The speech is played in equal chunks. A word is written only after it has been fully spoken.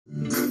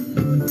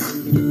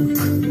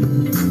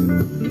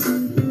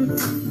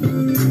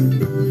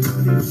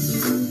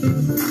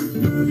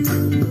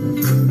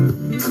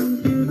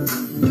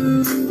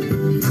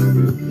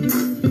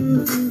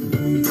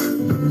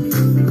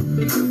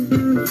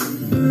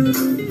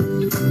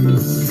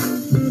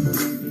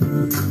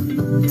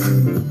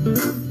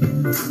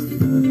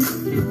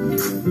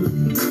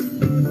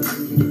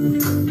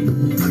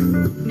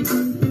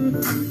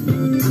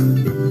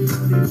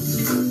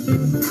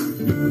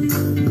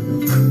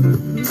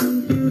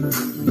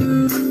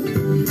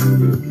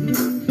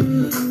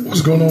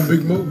What's going on,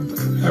 Big Mo?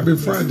 Happy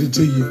Friday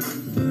to you.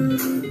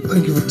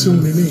 Thank you for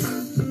tuning in.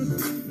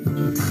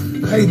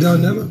 Hey,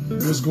 Donella,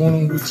 what's going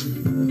on with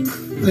you?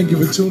 Thank you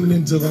for tuning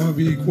in to the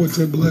RVa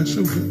Quartet Black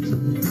Showcase.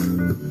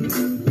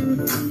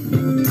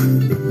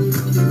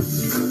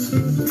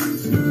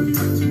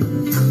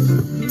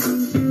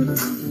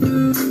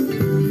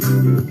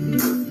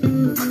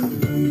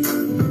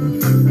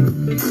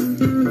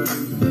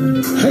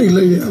 Hey,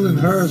 Lady Ellen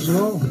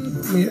Harrislaw.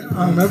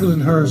 I'm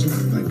Evelyn Harrislaw.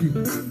 Thank you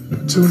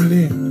for tuning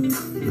in.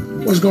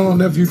 What's going on,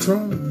 Nephew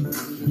Tron?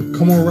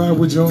 Come on, ride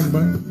with Jones,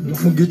 man. I'm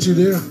going to get you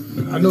there.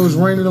 I know it's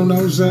raining on the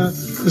outside.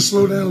 Just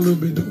slow down a little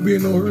bit. Don't be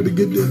in no hurry to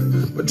get there.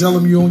 But tell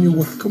them you're on your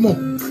way. Come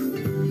on.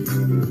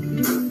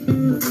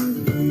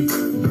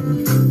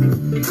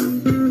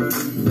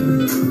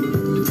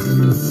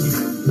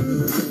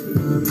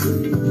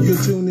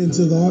 You're tuned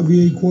into the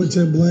RVa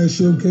Quartet Blast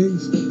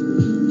Showcase.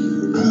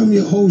 I'm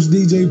your host,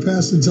 DJ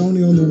Pastor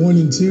Tony, on the 1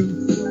 and 2.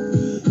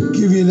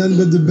 Give you nothing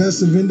but the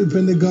best of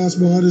independent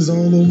gospel artists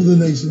all over the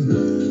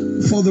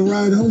nation for the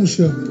Ride Home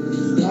Show.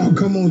 Oh,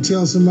 come on,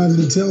 tell somebody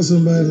to tell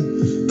somebody.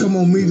 Come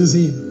on, meet us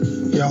here.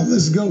 Y'all,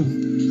 let's go.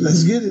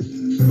 Let's get it.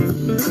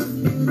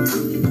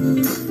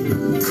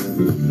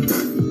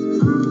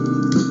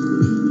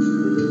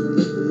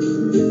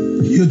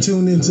 You're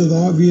tuned into the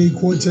RVa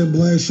Quartet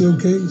Blast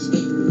Showcase.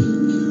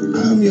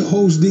 I'm your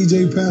host,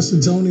 DJ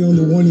Pastor Tony, on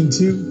the 1 and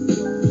 2.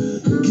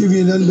 Give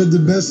you nothing but the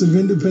best of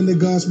independent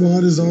gospel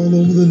artists all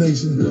over the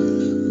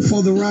nation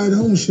for the Ride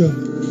Home Show.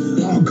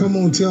 Oh, come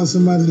on, tell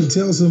somebody to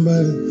tell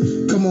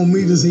somebody. Come on,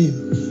 meet us here.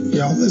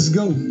 Y'all, let's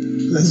go.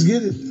 Let's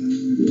get it.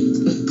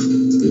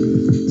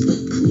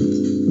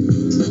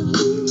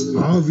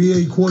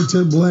 RVa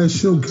Quartet Blast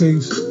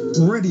Showcase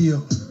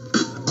Radio,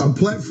 a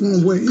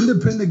platform where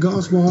independent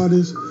gospel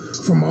artists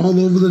from all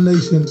over the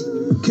nation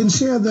can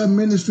share their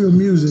ministry of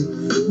music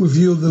with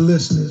you, the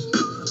listeners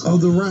of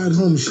the Ride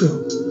Home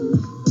Show.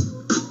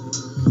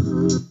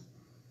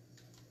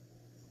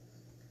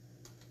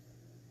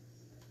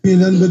 Ain't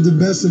nothing but the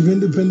best of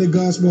independent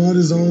gospel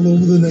artists all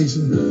over the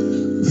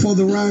nation for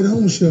the Ride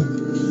Home Show.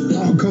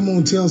 Oh, come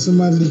on, tell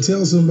somebody to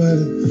tell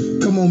somebody.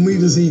 Come on,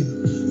 meet us here.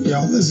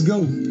 Y'all, let's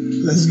go.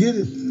 Let's get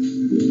it.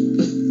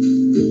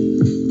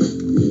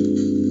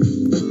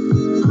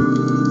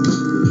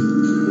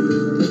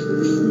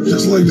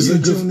 Just like you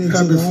said,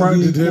 happy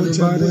Friday to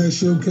everybody.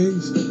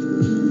 Showcase.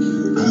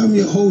 I'm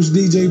your host,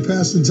 DJ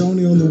Pastor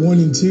Tony, on the 1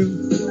 and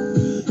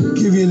 2.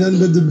 Give you nothing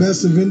but the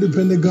best of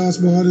independent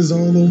gospel artists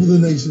all over the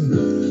nation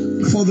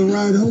for the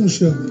Ride Home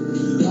Show.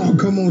 Oh,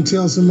 come on,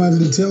 tell somebody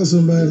to tell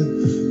somebody.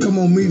 Come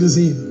on, meet us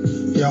here.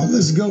 Y'all,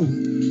 let's go.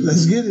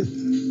 Let's get it.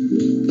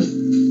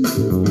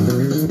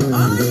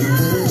 Oh, yeah.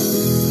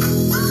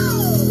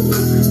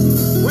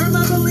 Where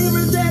my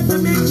believers at to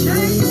be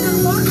changed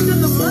and washed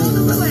in the blood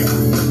of the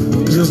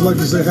Lamb. Just like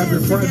to say, happy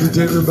Friday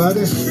to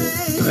everybody.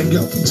 Thank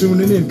y'all for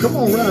tuning in. Come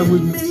on, ride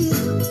with me.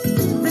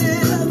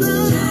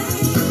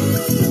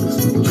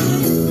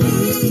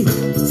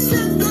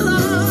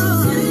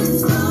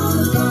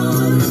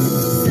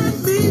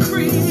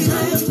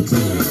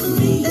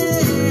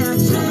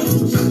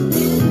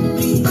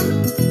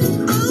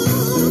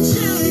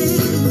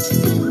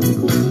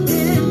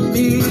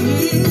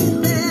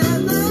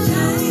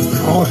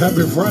 Oh,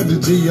 happy Friday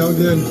to y'all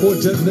there in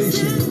Quartet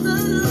Nation.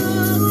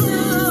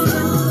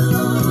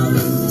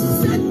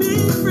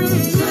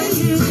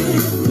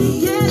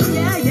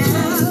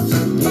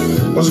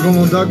 What's going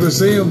on, Dr.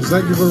 Sims?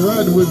 Thank you for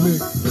riding with me.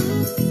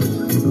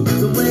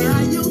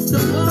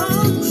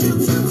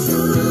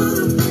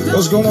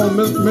 What's going on,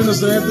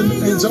 Minister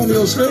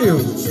Antonio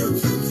Scales?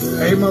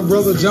 Hey, my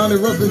brother Johnny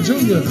Ruffin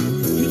Jr.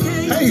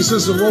 Hey,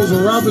 Sister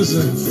Rosa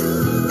Robinson.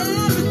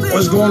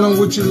 What's going on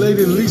with you,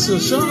 Lady Lisa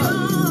Shaw?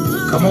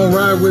 Come on,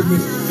 ride with me.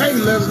 Hey,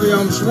 Leslie,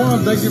 I'm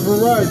Swan. Thank you for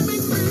riding.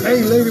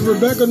 Hey, Lady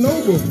Rebecca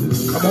Noble.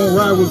 Come on,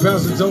 ride with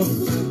Pastor Tony.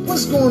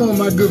 What's going on,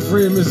 my good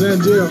friend, Miss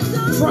Angel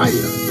Fryer?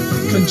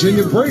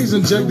 Continue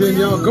praising, check in,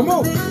 y'all. Come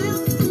on.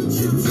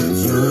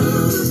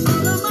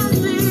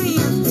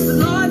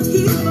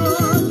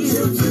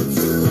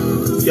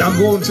 Y'all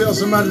go and tell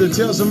somebody to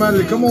tell somebody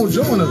to come on,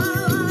 join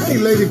us. Hey,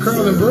 Lady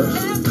Carlin Burke.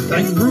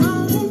 Thank you, Bruce.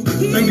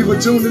 Thank you for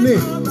tuning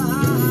in.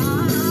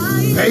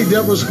 Hey,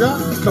 Deborah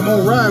Scott. Come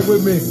on, ride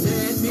with me.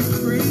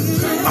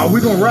 Oh,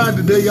 we're going to ride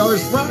today, y'all.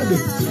 It's Friday.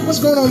 What's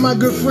going on, my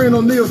good friend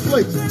O'Neill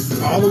Flake?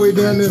 All the way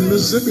down there in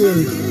Mississippi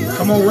area.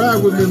 Come on,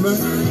 ride with me, man.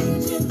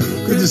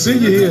 Good to see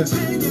you here.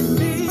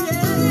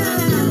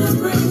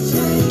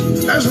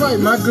 That's right,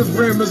 my good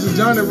friend, Mr.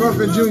 Johnny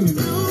Ruffin Jr.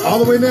 all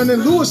the way down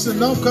in Lewiston,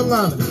 North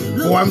Carolina.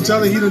 Boy, I'm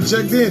telling you, he done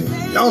checked in.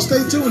 Y'all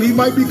stay tuned. He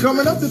might be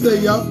coming up today,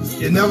 y'all.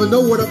 You never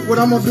know what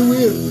I'm going to do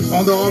here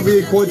on the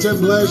RVa Quartet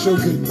Blast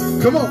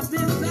Showcase. Come on.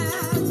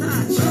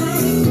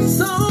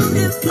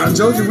 I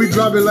told you we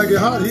drop it like it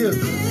hot here.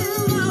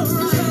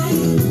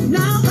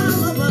 Now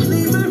I'm a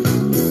believer,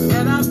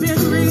 and I've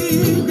been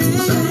redeemed.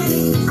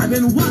 I've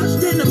been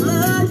washed in the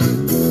blood,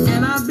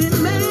 and I've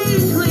been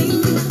made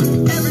clean.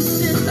 Ever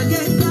since I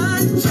gave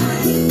God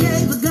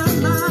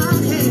my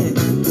hand,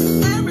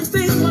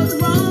 everything was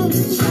wrong.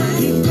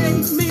 He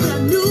gave me a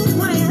new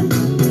plan,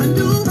 a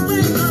new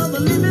way of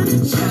living,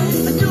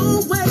 a new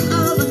way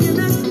of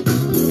giving,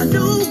 a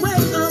new way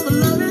of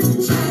loving.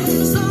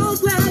 So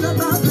glad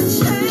about the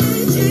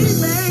change He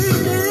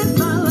made in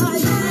my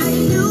life. I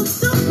used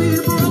to be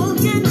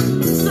broken,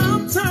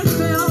 sometimes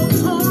felt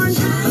torn,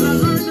 and I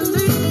learned to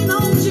lean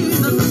on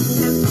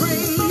Jesus and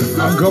praise.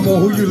 Oh, come on,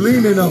 who you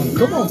leaning on?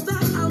 Come on.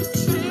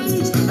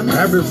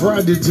 Happy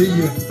Friday to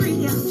you.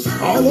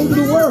 All over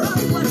the world.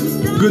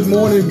 Good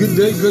morning, good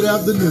day, good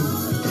afternoon.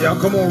 Y'all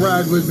come on,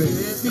 ride with me.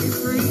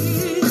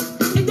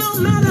 It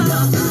don't matter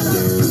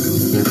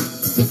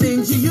the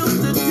things you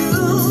used to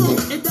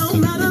do. It don't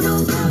matter.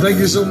 Thank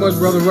you so much,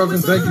 Brother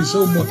Reverend. Thank you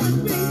so much.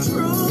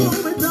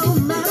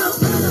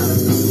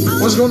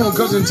 What's going on,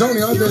 Cousin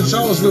Tony out there in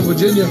Charlottesville,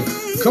 Virginia?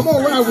 Come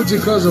on, ride with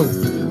your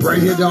cousin.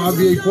 Right here, the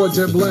RVa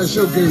Quartet Blast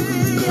Showcase.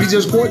 We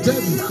just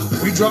quartetting.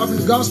 We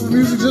dropping gospel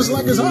music just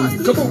like it's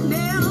hot. Come on.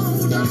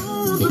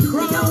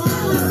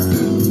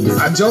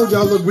 I told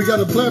y'all, look, we got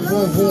a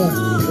platform for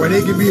them where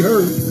they can be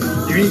heard.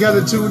 You ain't got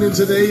to tune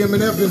into the AM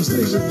and FM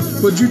station,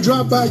 but you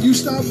drop by, you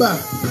stop by.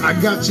 I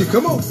got you.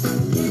 Come on.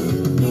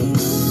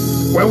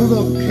 Well, we're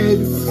going to head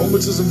over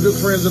to some good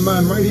friends of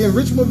mine right here in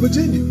Richmond,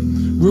 Virginia.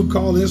 Group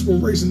called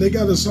Inspiration. They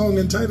got a song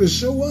entitled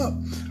Show Up.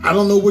 I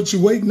don't know what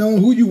you're waiting on,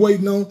 who you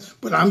waiting on,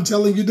 but I'm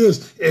telling you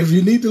this. If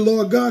you need the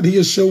Lord God,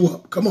 He'll show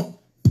up. Come on.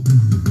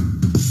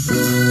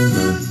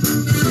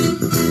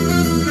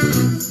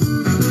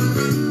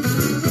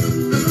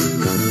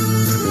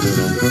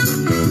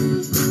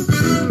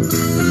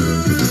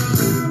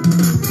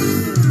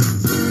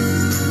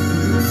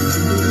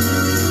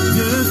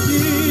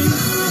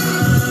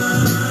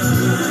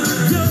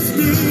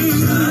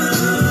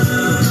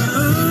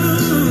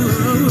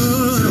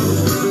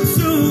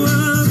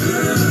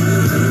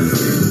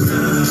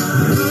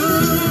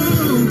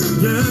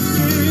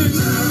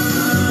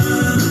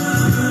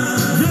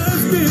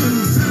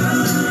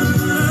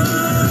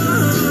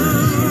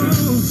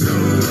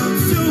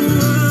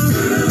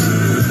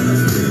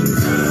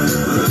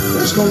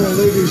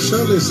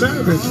 Shirley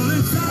Savage,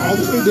 all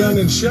the way down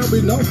in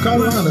Shelby, North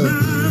Carolina.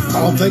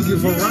 Oh, thank you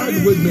for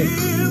riding with me.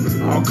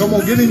 Oh, come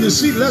on, get in your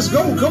seat. Let's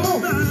go. Come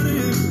on. The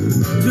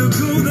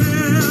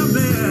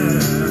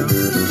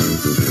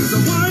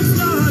one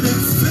started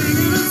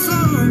singing a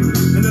song,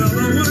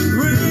 another one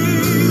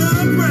prayed a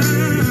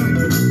prayer.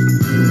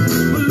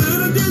 But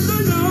little did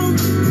they know,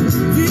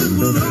 Jesus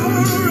was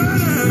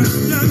already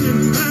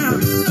standing there.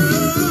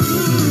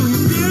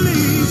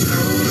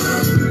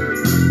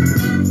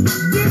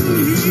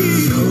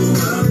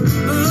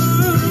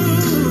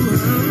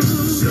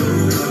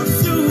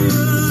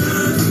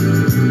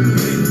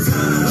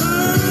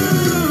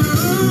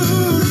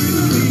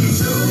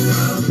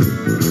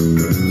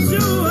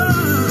 Show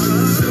up.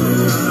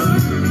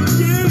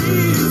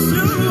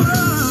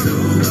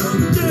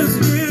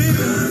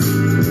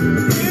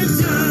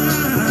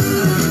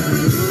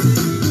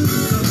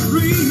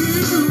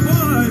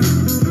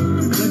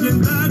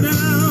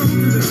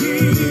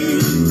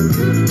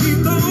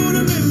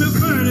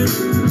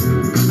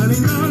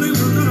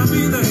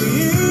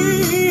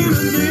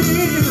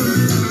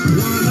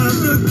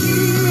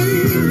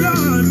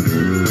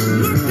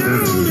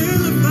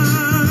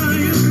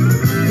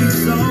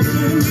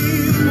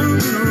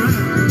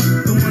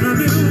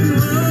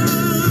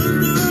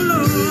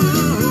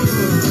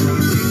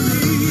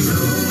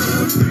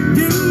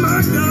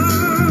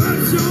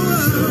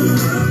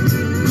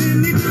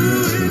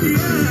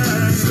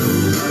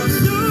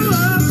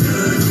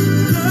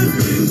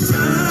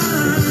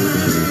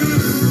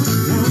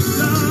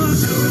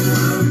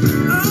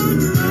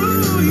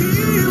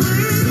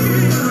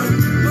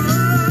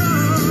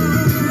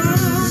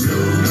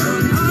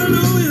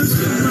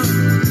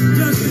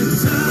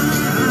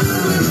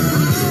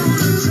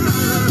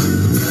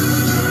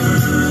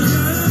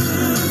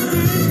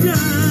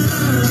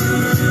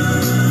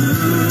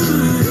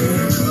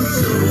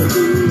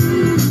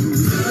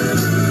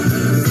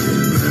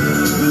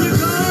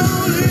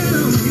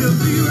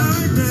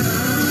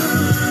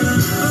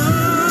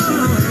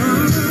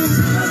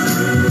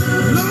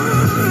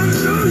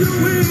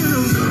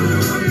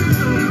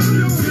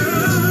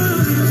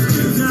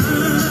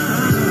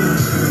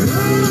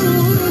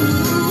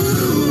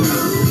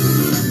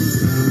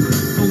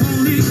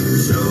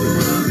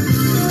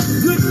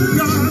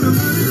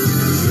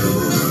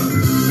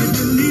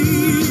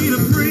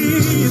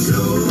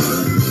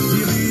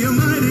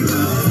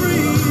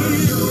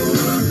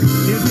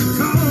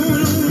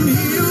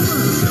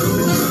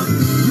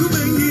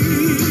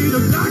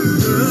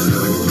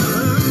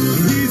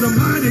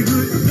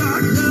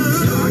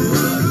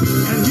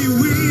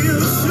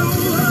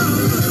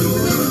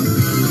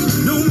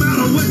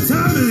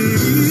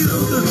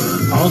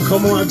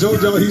 Come on, I told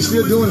y'all he's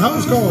still doing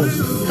house calls.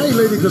 Hey,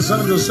 Lady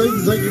Cassandra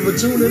Satan, thank you for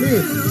tuning in.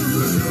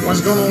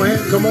 What's going on,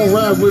 Hank? Come on,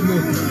 ride with me.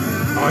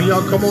 Oh,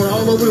 y'all come on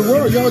all over the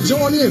world. Y'all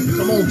join in.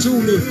 Come on,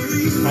 tune in.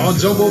 I'll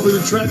jump over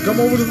the track. Come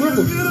over the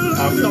river.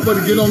 Y'all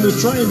better get on this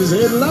train. It's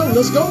heading out.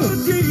 Let's go.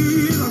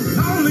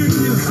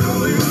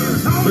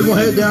 We're going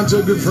to head down to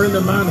a good friend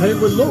of mine,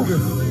 Haywood Logan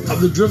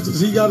of the Drifters.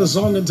 He got a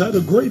song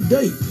entitled Great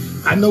Day.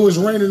 I know it's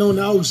raining on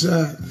the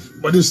outside,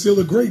 but it's still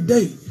a great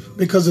day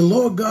because the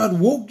Lord God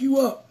woke you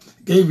up,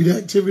 gave you the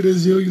activity to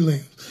heal your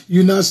limbs.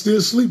 You're not still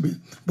sleeping,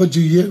 but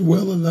you're yet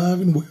well, alive,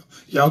 and well.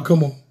 Y'all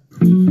come on.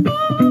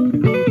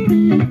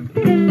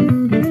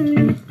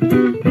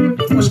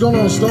 What's going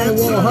on,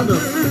 Stonewall Hunter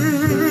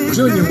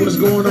Jr.? What's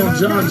going on,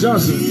 John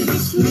Johnson?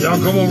 Y'all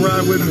come on,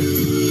 ride with me.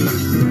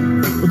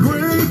 A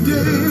great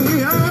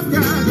day I've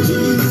got.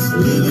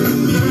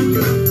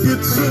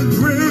 It's a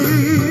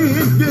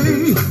great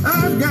day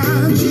I've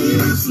got.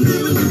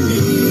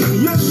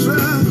 Yes, sir.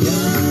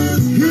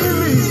 Hear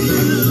me,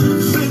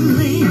 sing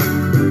me.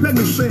 Let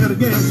me say it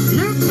again.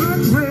 It's a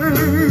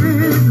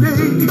great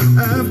day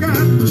I've got.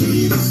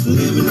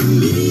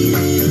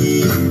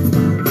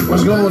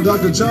 What's going on,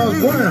 Dr. Charles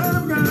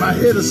Brown, my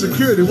head of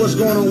security? What's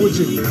going on with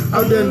you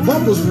out there in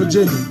Bumbles,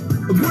 Virginia?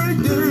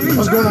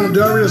 What's going on,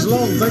 Darius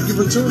Long? Thank you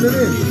for tuning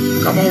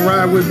in. Come on,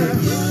 ride with me.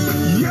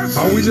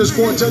 Are we just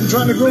quartet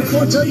trying to grow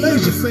Quartet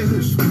Nation?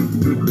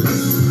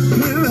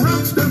 When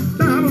I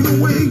stepped out of the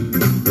way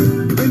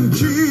and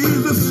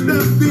Jesus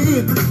stepped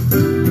in,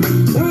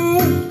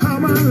 oh, how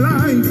my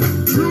life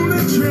truly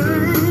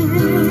changed.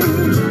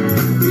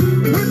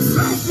 When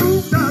self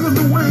moved out of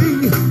the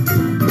way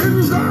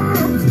and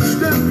God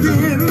stepped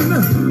in,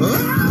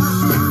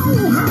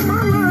 oh, how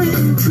my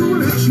life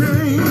truly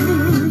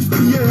changed.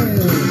 Yeah,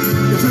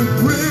 it's a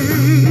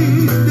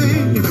great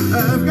day.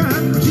 I've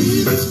got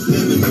Jesus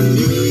living in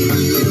me.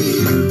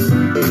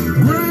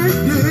 Great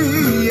day,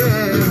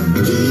 yeah.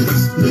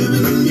 Jesus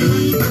living in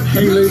me.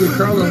 Hey, Lady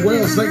Carlin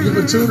Wells, thank you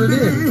for tuning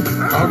in.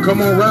 Oh,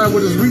 come on, ride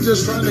with us. We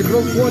just trying to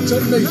grow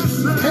Quartet Nation.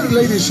 Hey,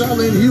 Lady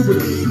Charlene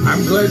Hubert,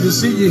 I'm glad to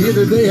see you here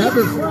today.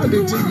 Happy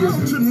Friday to you.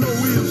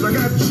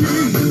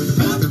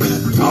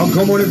 Oh,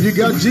 come on, if you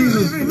got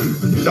Jesus,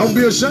 don't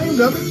be ashamed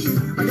of it.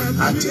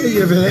 I tell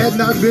you, if it had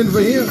not been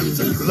for him,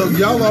 look,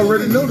 y'all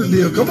already know the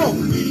deal. Come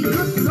on.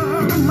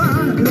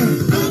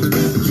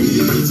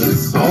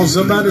 Oh,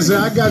 somebody say,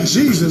 I got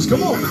Jesus.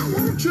 Come on. I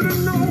want you to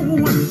know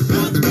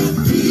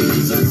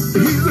he's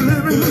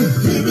living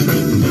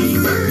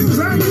things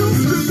I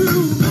used to do.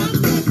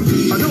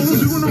 I don't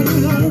do no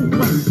more.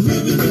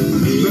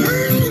 The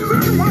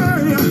reason why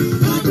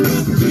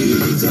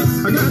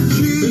I got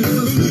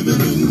Jesus.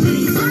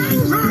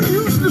 Things I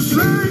used to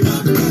say,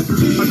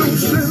 I don't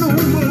say no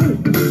more.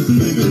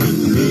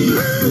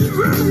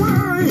 Reason why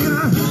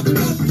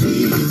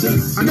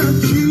I got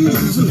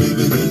Jesus,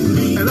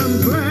 and I'm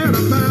glad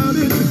about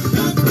it.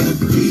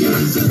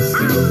 I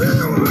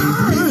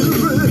realize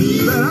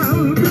that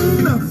I'll be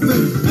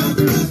nothing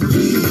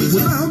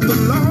without the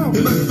Lord.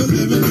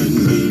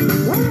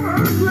 Oh,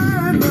 I'm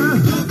glad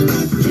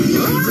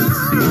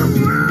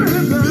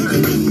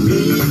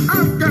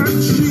I've got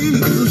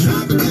Jesus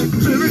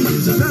living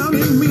down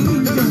in me.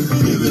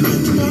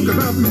 Talk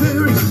about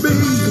Mary's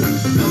baby.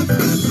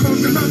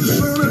 Talk about the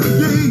son of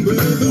David.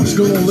 What's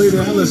going on, Lady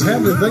Alice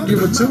Hamlin? Thank you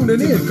for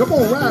tuning in. Come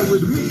on, ride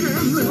with me.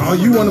 Oh,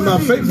 you one of my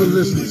favorite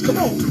listeners. Come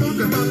on. Talk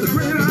about the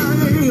great I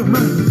am.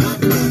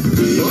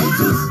 Oh,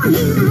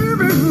 he's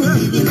living.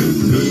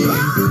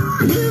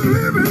 He's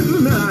living.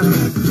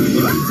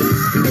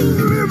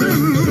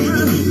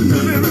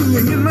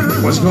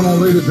 What's going on,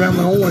 Lady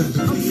Pamela Owens?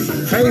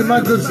 Hey, my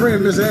good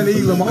friend, Miss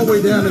Annie Elam, all the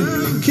way down in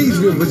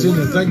Keysville,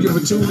 Virginia. Thank you for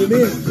tuning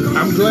in.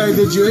 I'm glad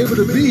that you're able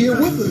to be here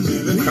with us.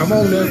 Come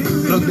on, now.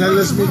 Look, that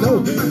lets me know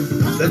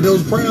that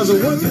those prayers are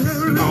working.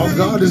 All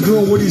God is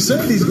doing what he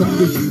said he's going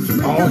to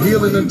do. All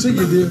healing unto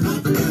you, dear.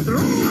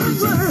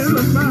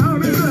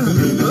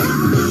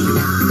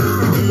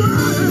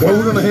 Well,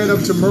 we're going to head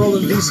up to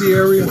Maryland, D.C.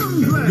 area.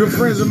 Good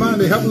friends of mine,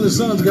 the Heavenly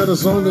Sons, got a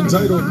song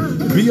entitled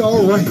Be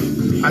All Right.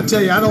 I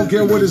tell you, I don't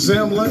care what it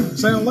sound like,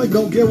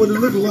 don't care what it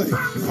look like.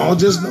 I'll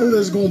just know that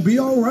it's going to be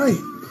all right.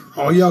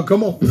 Oh, y'all,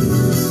 come on.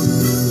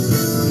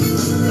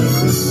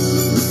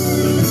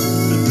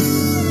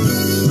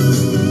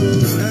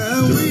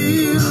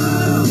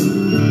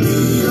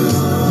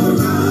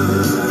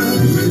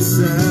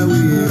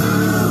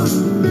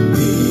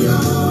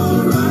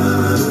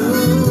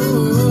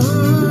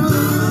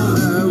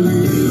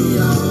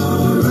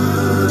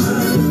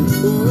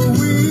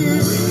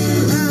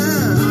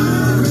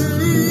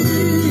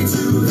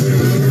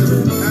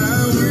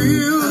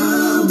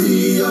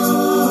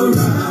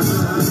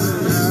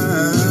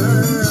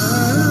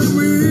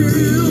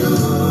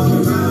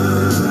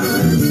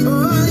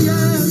 Oh,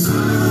 yes,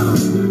 I'll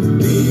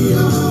be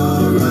all right.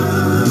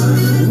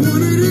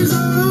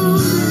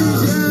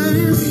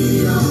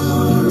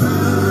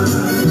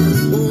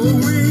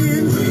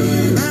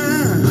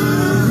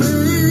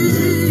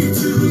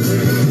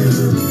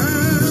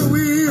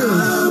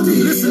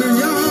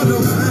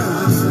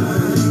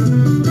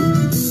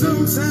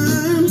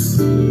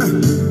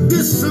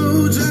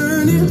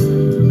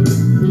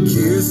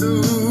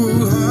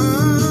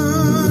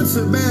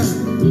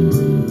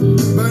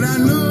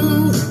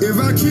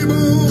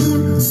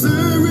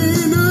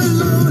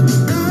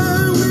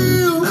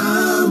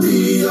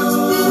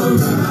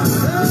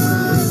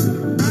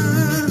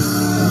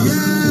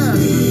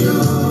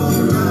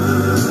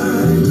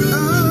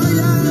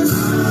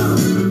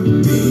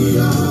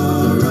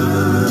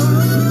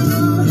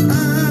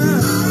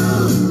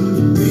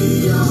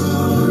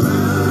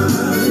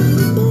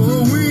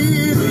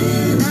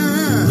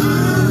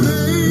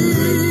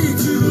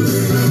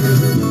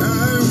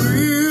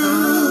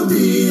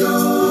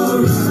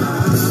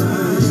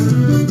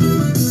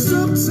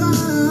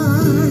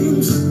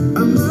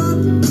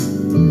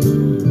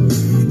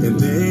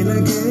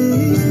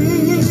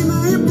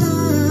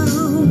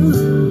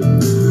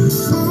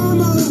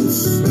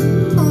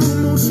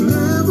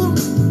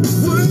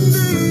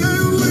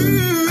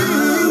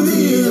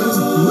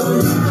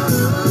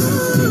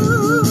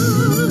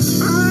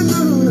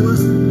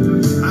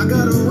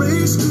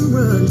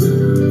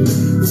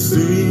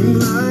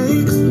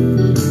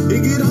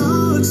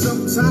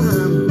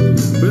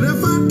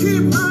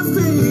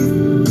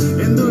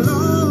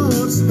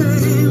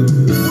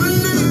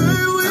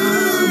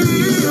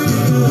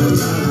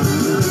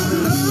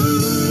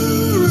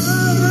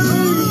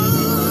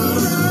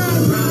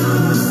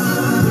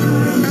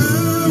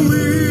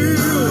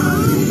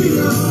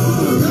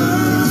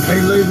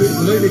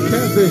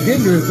 Brother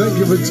Henry, thank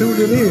you for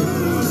tuning in.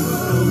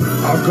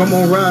 Oh, come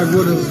on, ride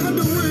with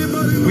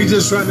us. We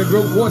just trying to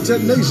grow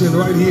Quartet Nation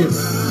right here.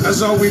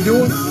 That's all we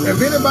doing.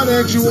 If anybody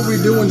asks you what we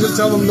doing, just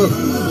tell them, look,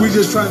 we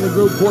just trying to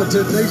grow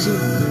Quartet Nation.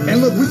 And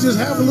look, we just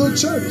have a little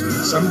church.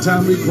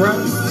 Sometimes we cry,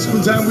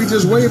 sometimes we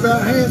just wave our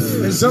hand,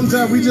 and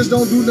sometimes we just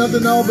don't do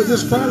nothing at all but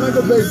just cry like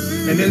a baby.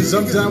 And then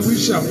sometimes we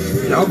shout.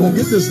 Y'all gonna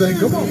get this thing,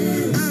 come on.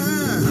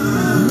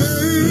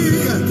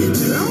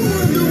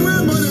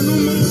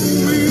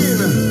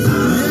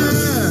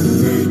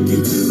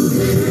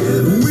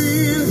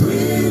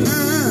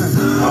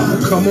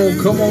 Come on,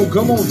 come on,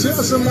 come on.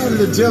 Tell somebody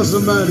to tell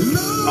somebody.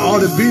 All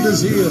the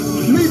beaters here,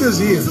 leaders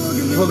here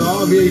for the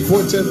RVa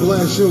Quartet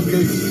Blast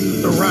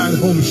Showcase, the Ride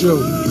Home Show.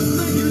 Oh,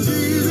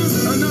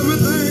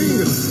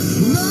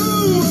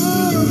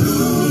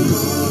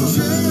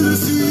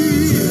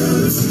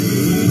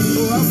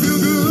 I feel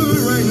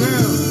good right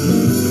now.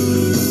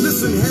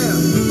 Listen here.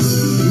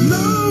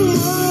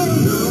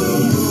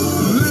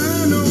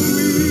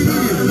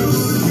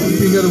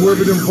 You got to work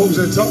with them folks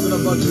that talking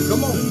about you.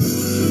 Come on.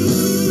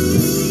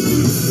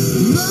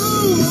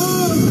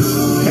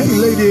 Hey,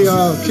 lady,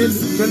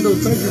 Kendall,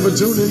 thank you for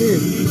tuning in.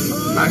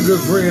 My good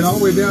friend, all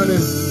the way down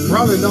in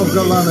Raleigh, North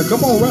Carolina.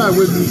 Come on, ride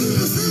with me.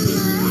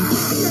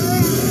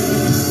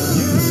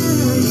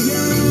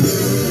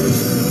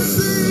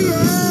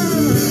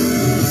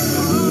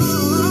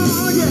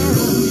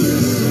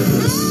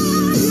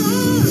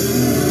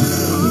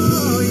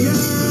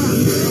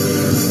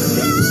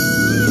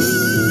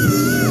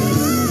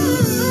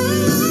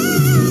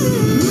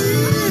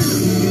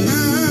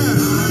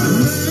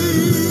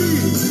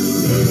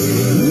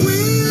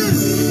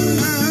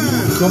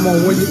 Come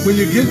on, when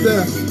you get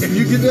there, if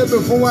you get there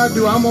before I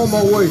do, I'm on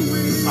my way.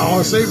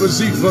 I'll save a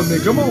seat for me.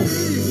 Come on.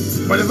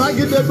 But if I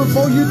get there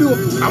before you do,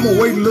 I'm going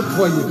to wait and look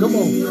for you. Come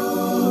on.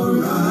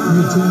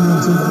 You're tuned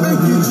into the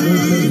RVa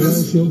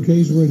Quartet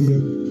Showcase Radio.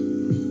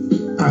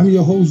 I'm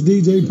your host,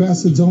 DJ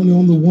Pastor Tony,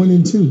 on the 1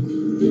 and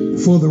 2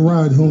 for the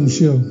Ride Home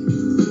Show.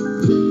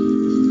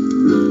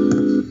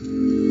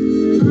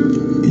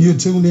 You're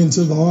tuned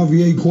into the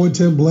RVa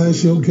Quartet Blast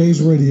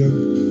Showcase Radio.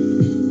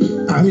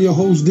 I'm your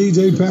host,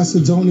 DJ Pastor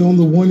Tony, on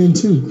the 1 and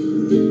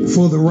 2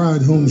 for the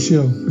Ride Home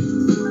Show.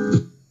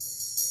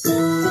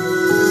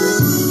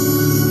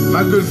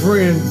 My good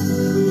friend,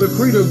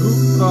 Lakrita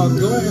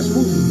Glass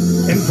Whoop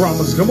and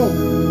Promise. Come on.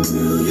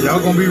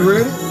 Y'all gonna be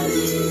ready?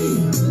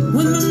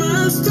 When the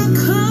master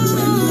comes,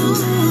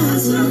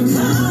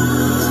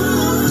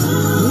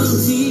 will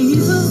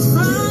Jesus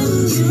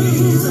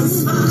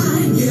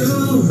find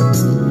you?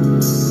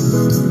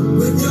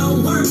 With your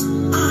work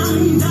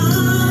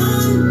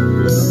undone,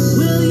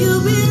 will you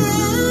be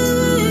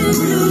ready?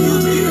 Will you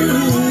be ready?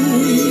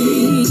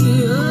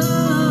 Oh,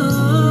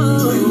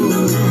 when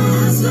the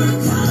master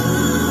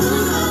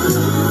comes,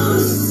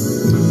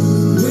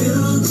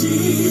 will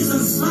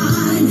Jesus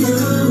find you?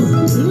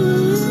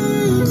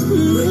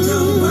 With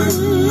your work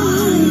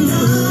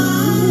undone,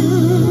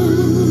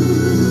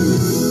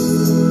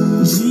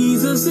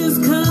 Jesus is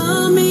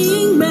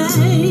coming back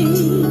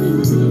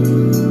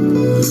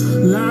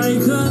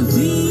like a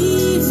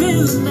thief in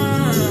the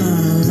night.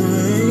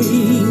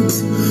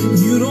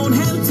 You don't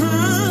have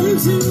time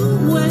to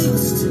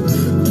waste.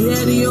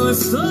 Get your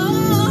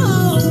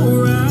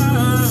soul right.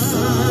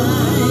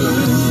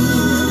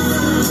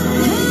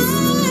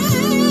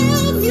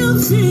 Have your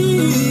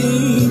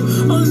feet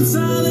on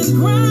solid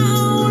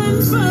ground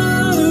and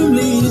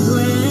firmly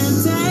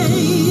planted.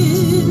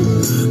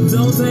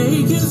 Don't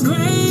take His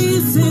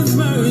grace, His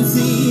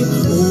mercy,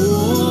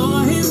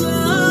 or His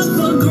love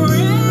for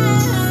granted.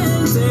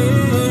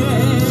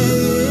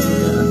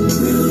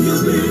 Will you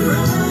be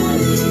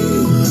ready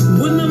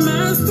when the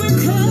master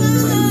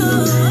comes?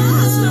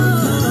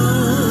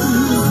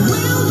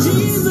 Will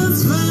Jesus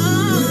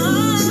find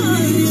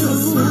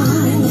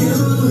you?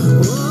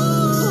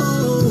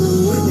 Oh,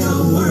 with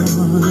your work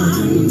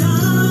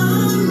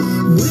undone,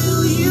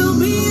 will you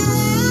be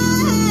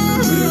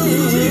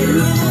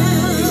ready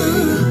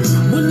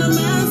when the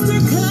master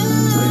comes?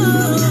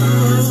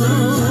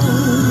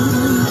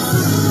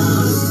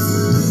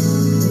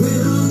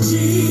 Will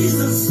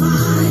Jesus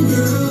find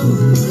you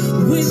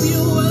with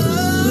your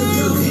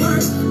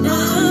work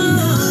undone?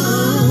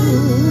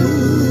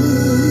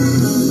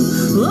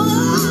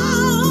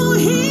 Oh,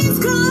 He's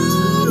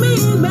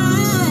coming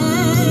back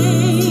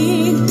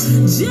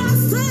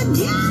just to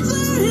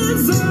gather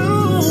His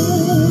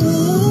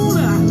own,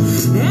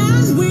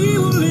 and we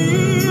will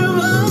live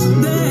up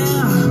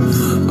there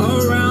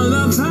around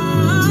the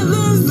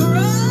Father's throne.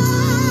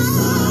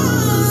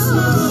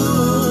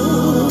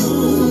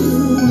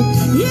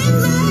 It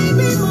may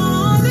be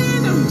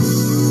morning,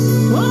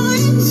 or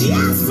it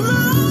just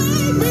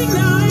might be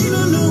night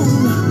or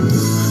noon.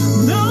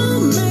 No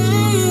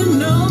man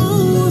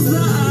knows the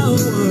hour,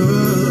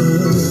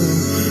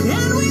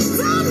 and we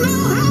don't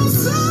know how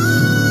soon.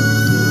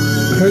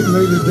 Hey,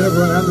 Lady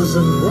Deborah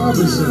Anderson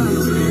Robinson.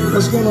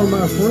 What's going on,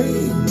 my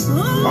friend?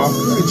 I'm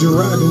glad you're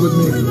riding with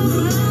me.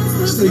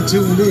 Stay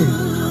tuned in.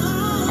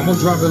 I'm going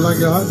to drop it like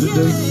a hot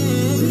today.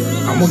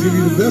 I'm going to give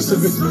you the best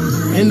of it.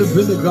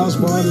 Independent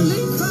gospel artists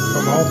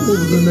from all over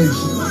the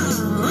nation.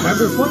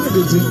 Happy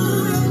Friday to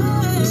you.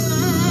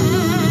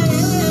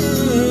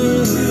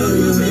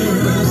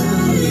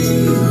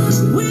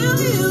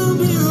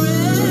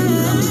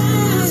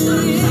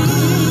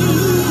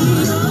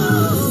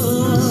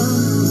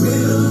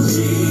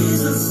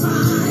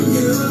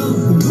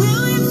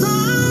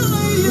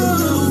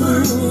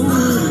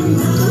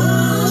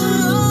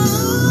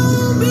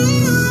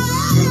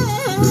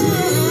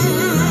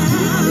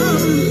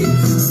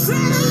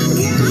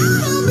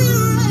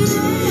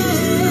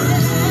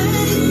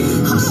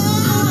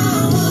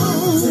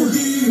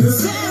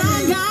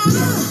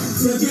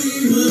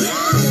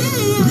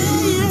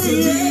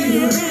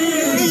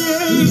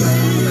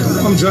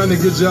 I'm trying to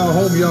get y'all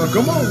home, y'all.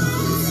 Come on.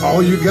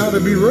 Oh, you got to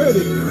be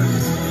ready.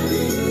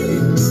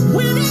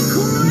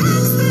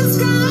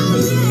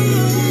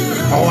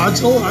 Oh, I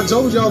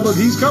told y'all, look,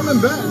 he's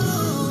coming back.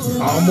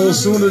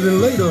 Almost sooner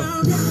than later.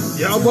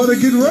 Y'all better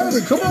get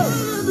ready. Come on.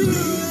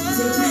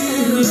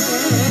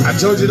 I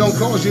told you, don't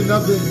cost you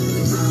nothing.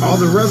 All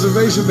the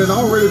reservation been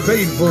already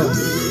paid for.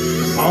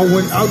 I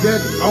went out there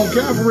on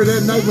Calvary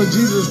that night when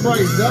Jesus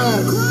Christ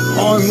died.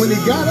 Oh, and when he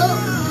got up.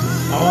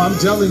 Oh, I'm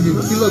telling you,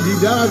 look, he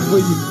died for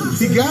you.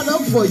 He got up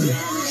for you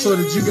so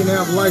that you can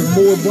have life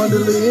more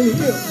abundantly in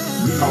him.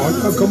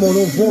 Oh, come on,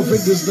 don't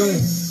forfeit this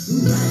thing.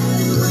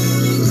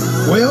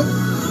 Well,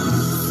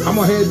 I'm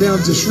going to head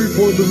down to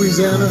Shreveport,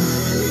 Louisiana.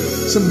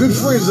 Some good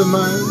friends of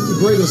mine,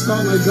 the greatest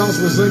Starlight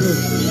Gospel singers,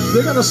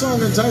 they got a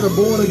song entitled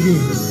Born Again.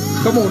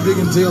 Come on,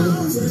 Dick and tell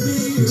them.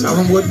 Tell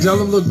them,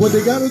 look, what they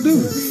got to do.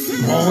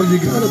 Oh,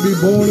 you got to be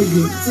born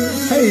again.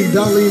 Hey,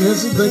 Darlene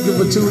Henson, thank you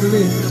for tuning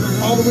in.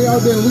 All the way out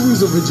there in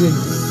Louisville, Virginia.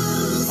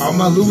 All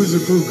my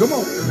Louisville crew, come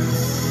on.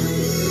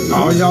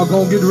 Oh, y'all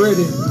gonna get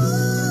ready.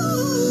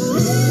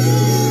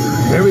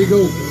 Here we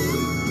go.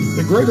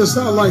 The greatest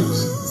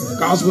Starlights,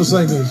 gospel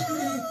singers,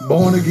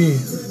 Born Again.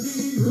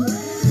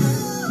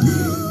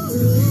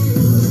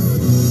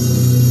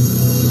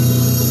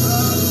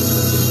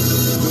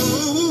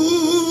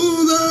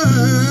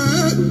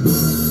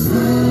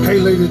 Hey,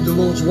 Lady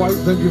Dolores White,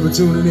 thank you for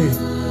tuning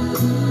in.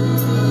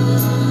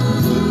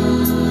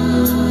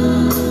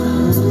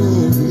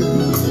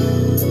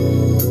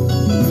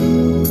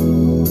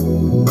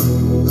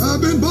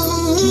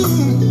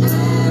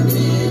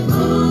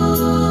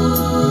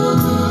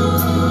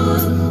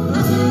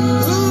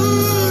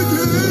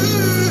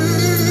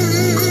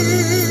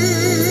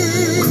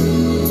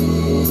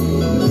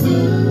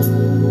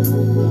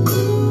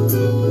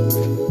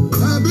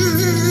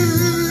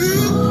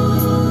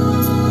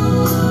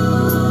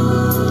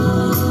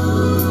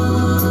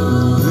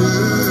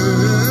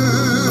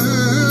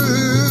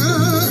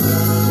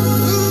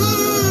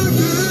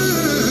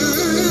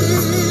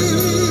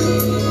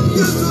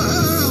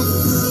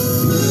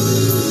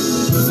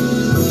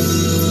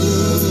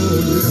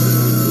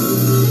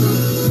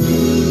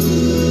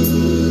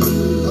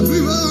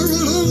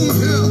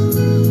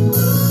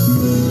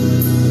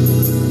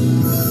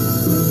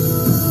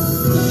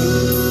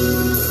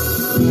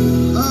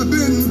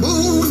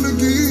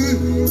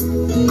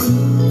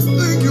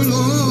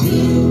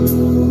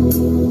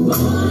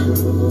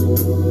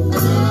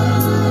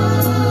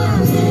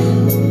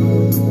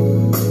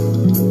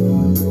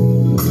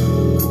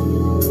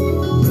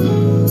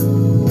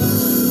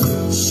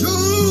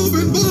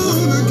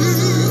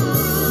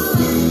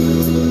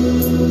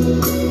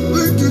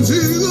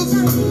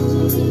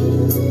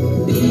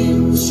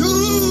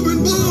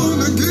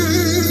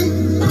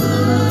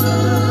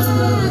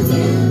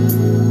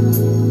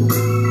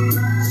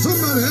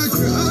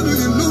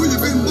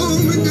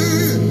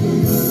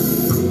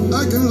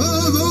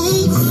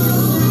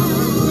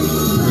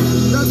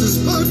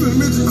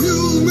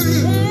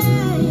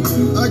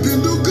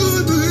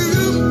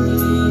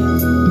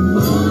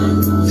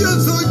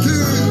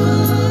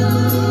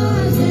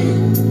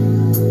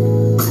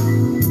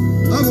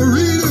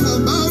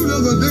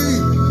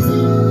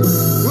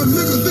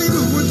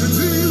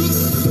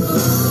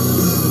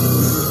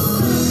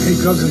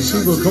 Cousin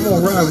Sheba, come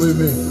on, ride with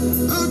me.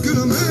 How can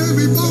a man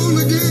be born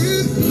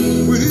again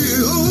when he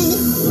is old?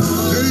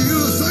 Can he hear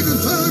a second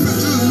time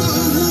into his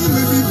mother's womb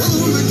and be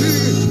born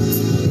again?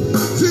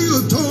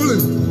 Jesus told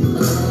him,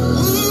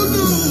 oh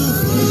no,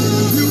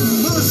 you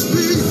must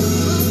be,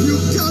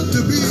 you got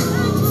to be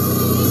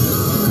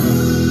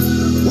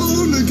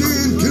born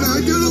again. Can I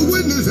get a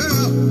witness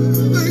here?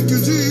 Thank you,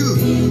 Jesus.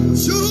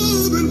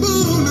 Sure been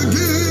born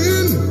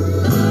again.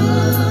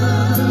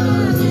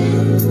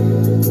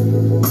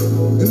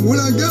 And when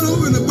I get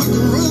over in the book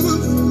of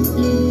Romans,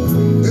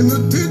 in the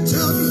 10th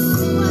chapter,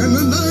 and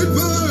the 9th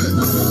verse,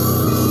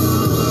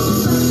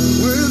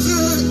 where it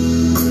says,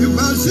 if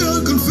I shall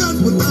confess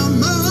with thy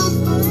mouth,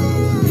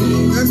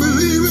 and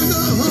believe in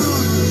thy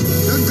heart,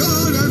 that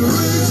God hath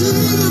raised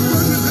Jesus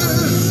from the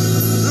dead,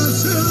 I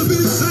shall be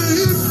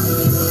saved.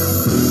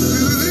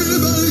 Is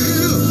anybody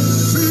here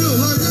feel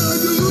like I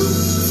do?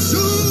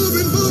 Sure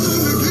been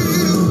born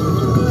again.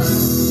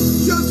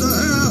 Yes, I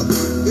have.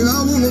 And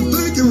I want to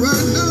thank you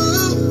right now.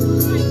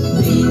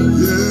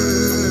 Yeah.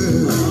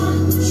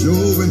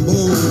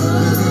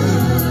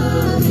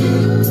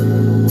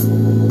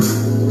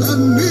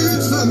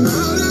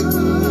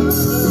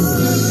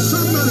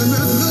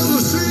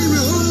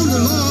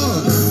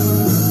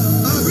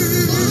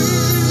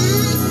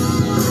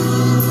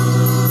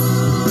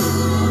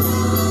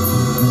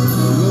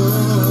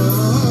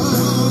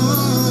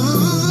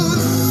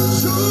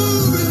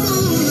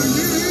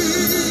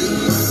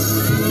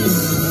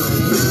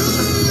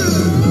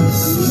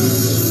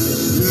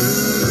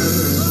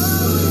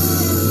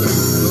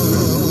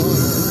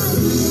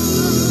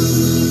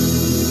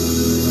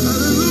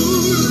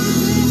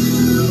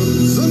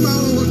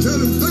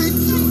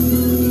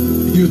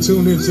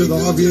 tuned into the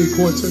RVa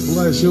Quartet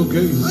Blast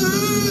Showcase.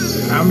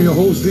 I'm your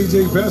host,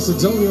 DJ Pastor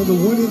Tony on the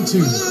 1 and 2.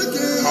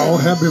 All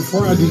happy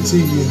Friday to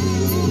you.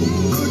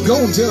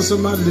 Go and tell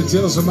somebody to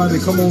tell somebody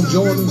to come on,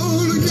 join them.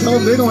 Tell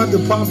them they don't have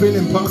to pop in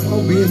and pop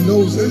out being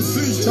nosy.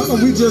 Tell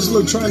them we just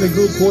look trying to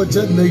go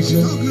Quartet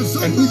Nation,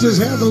 and we just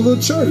have a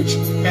little church.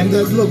 And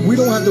that, look, we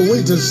don't have to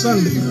wait till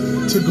Sunday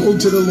to go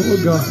to the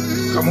Lord God.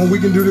 Come on, we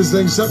can do this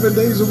thing 7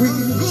 days a week,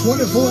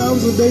 24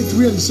 hours a day,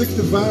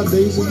 365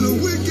 days a week.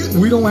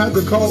 We don't have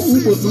to call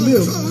Uber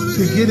Lyft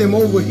to get him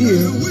over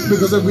here,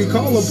 because if we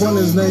call upon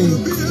his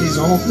name, he's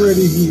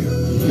already here.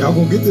 Y'all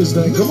gonna get this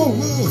thing. Come on.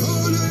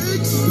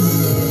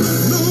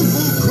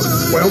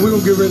 Well, we're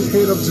gonna get ready to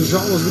head up to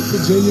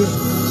Charlottesville, Virginia.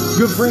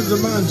 Good friends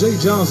of mine, Jay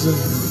Johnson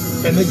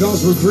and the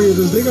Gospel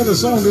Creators, they got a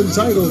song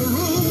entitled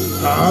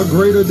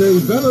Greater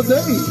Days, Better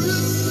Days.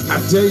 I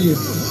tell you,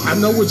 I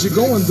know what you're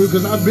going through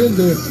because I've been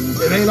there.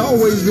 It ain't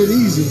always been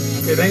easy.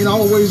 It ain't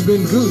always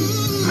been good.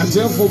 I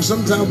tell folks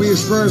sometimes we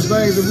experience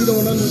things that we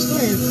don't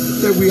understand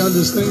that we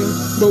understand.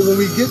 But when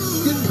we get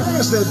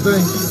past that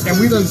thing and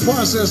we done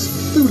process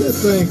through that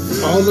thing,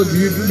 all of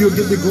you'll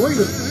get the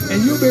greater.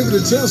 And you'll be able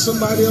to tell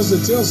somebody else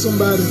to tell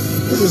somebody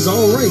that it's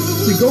all right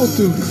to go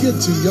through, to get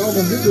to. Y'all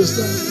gonna get this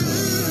thing.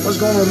 What's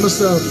going on,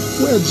 Mr.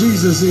 Where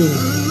Jesus is?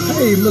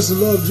 Hey, Mr.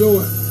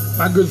 Lovejoy,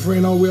 my good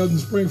friend all the way out in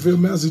Springfield,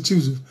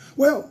 Massachusetts.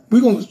 Well,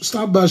 we're going to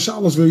stop by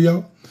Charlottesville,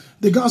 y'all.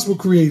 The Gospel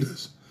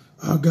Creators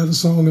got a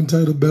song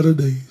entitled Better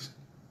Days.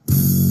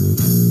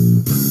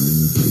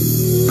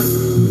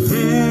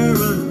 There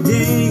are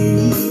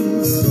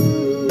days,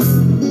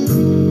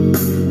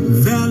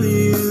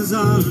 valleys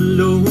are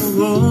low,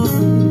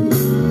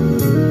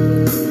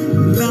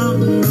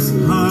 mountains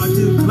hard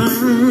to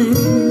climb,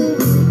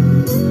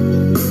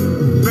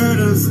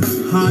 burdens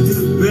hard to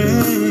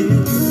bear.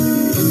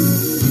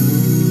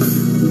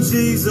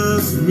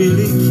 Jesus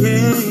really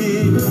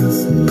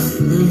cares,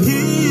 and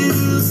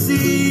he'll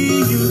see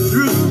you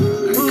through.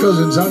 Hey,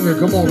 Cousin Tanya,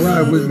 come on,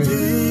 ride with me.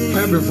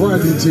 Happy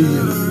Friday to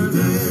you.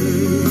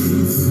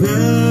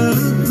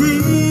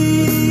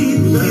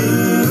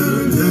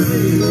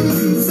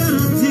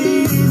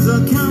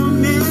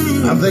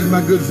 I think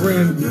my good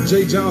friend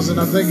Jay Johnson,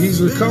 I think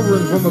he's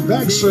recovering from a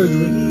back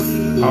surgery.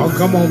 Oh,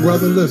 come on,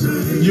 brother,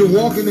 listen. You're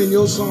walking in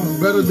your song.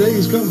 Better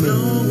days coming.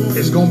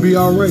 It's going to be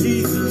all right.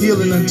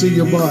 Healing unto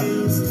your body.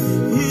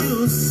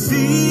 He'll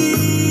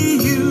see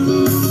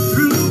you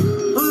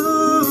through.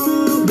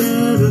 Oh,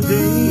 better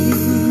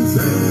days,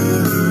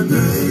 better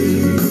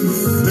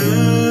days,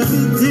 better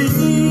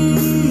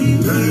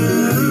days,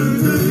 better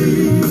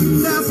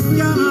days. That's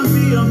gonna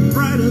be a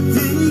brighter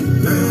day,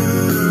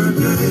 better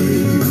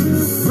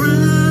days,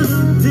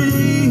 brighter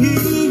day,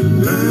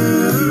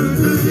 better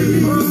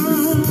days.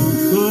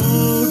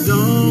 Oh,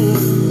 don't,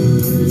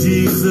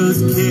 Jesus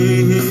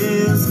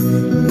cares.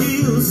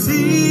 He'll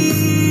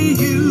see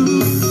you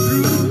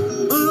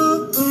through.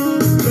 Oh,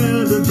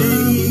 better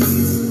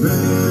days,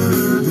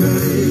 better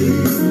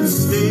days.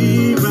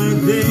 Stay right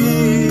there.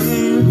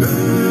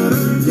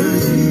 Better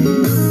days,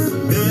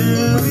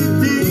 better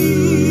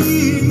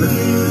days,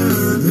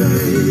 better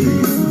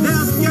days.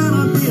 There's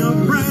gotta be a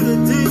brighter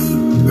day,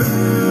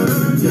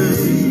 better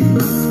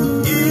days.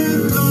 In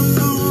the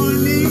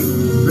morning,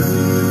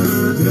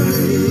 better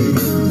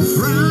days,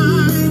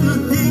 brighter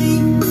day,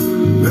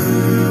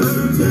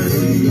 better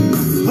days.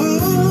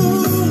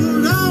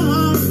 Hold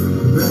on,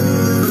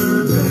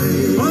 better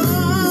days. Oh,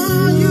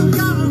 you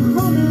gotta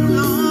hold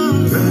on,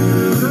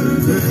 better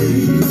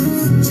days.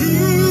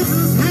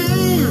 Jesus'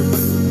 hand,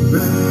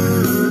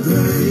 better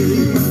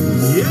days.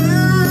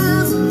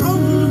 Yes,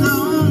 hold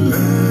on,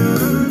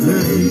 better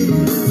days.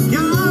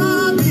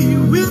 God be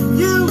with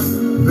you,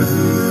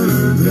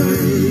 better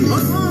days.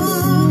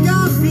 Oh,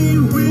 God be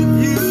with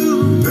you,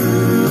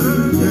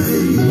 better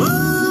days.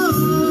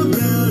 Oh,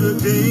 better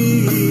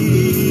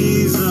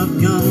days are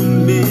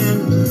coming.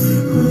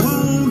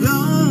 Hold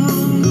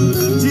on,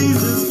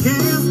 Jesus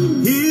can,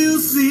 he'll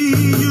see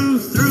you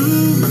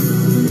through.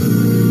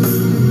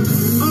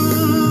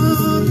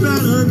 Oh,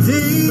 better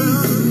days.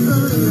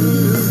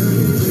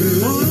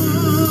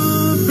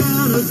 Oh,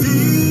 better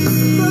days.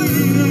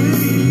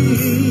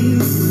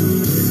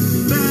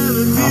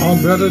 Better days. Oh,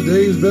 better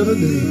days, better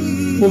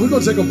days. Well, we're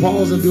going to take a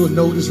pause and do a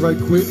notice right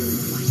quick.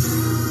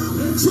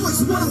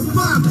 Choice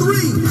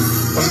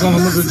 105.3. What's going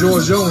on, Mr.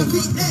 George Jones?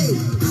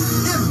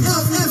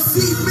 MLFC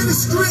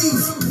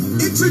Ministries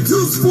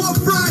introduced for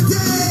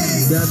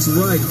Friday. That's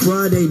right,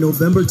 Friday,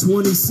 November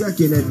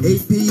 22nd at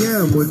 8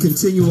 p.m. We're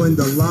continuing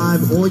the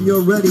live on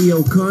your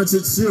radio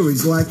concert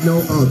series like no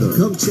other.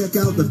 Come check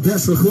out the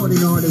best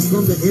recording artists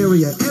from the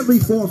area every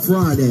fourth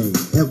Friday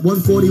at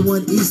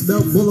 141 East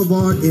Belt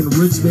Boulevard in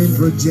Richmond,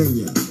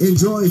 Virginia.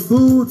 Enjoy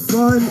food,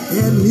 fun,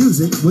 and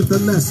music with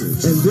the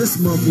message. And this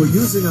month, we're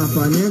using our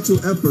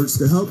financial efforts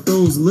to help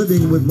those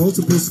living with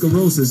multiple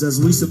sclerosis as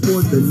we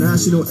support the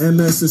National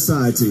MS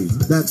Society.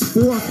 That's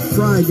 4th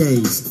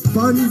Fridays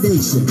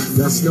Foundation.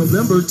 That's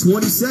November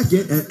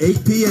 22nd at 8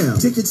 p.m.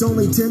 Tickets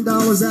only $10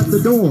 at the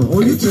door,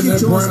 or you can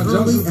get yours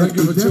early at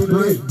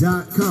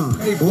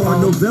eventbrite.com.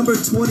 On November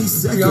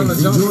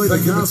 22nd, enjoy the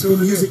gospel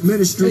music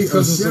ministry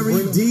of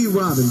Sherry D.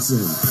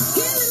 Robinson.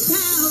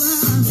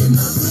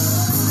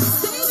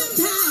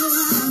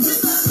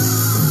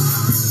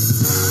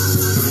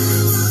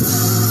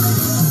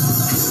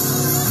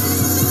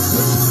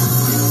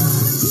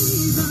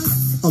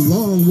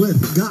 Along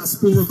with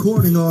gospel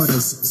recording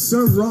artists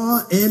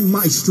RVa and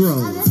Maestro.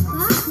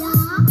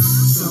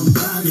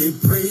 Somebody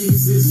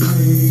praise his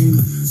name.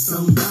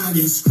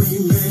 Somebody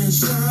scream and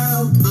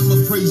shout.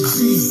 I'ma praise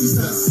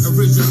Jesus,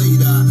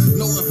 originator,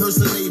 no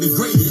impersonator,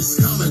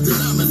 greatest common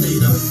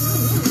denominator.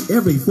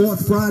 Every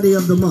 4th Friday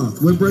of the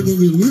month, we're bringing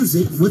you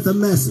music with a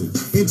message,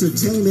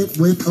 entertainment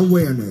with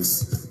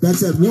awareness.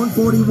 That's at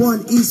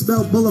 141 East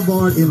Belt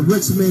Boulevard in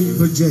Richmond,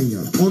 Virginia,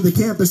 on the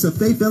campus of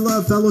Faith and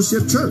Love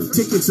Fellowship Church.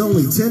 Tickets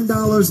only $10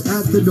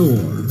 at the door.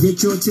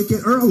 Get your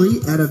ticket early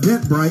at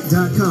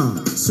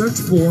eventbrite.com. Search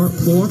for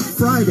 4th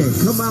Friday.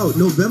 Come out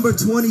November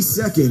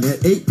 22nd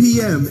at 8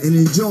 p.m. and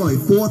enjoy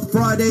 4th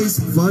Friday's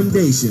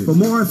Foundation. For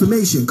more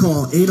information,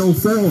 call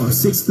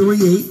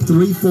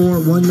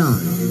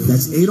 804-638-3419.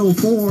 That's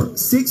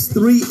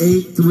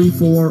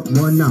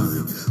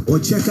 804-638-3419. Or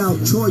check out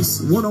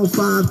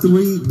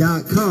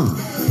choice1053.com.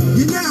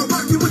 You're now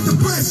rocking with the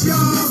bless,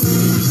 y'all.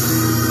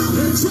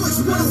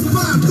 Choice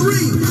 1053.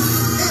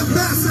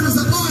 Ambassadors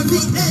of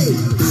RVa.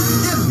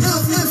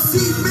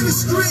 FLFC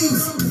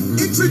Ministries.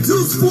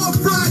 Introduce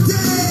 4th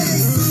Friday.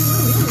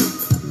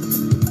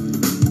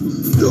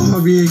 The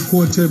RVa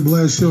Quartet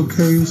Blast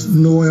Showcase,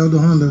 Noel the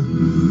Hunter,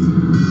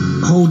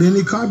 hold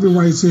any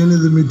copyrights to any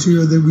of the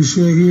material that we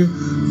share here,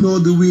 nor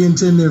do we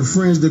intend to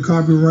infringe the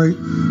copyright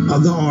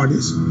of the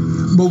artist.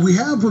 But we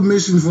have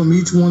permission from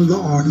each one of the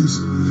artists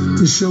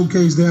to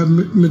showcase their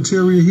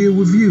material here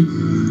with you,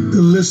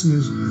 the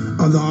listeners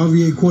of the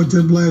RVa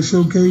Quartet Blast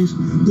Showcase,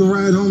 the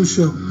Ride Home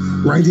Show,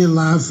 right here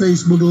live,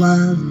 Facebook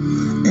Live,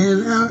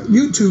 and our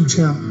YouTube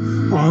channel,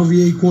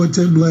 RVa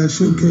Quartet Blast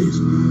Showcase.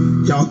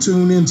 Y'all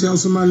tune in, tell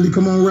somebody to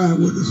come on ride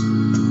with us.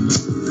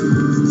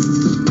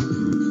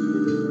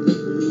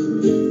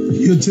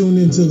 You're tuned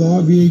into the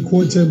RVa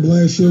Quartet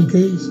Blast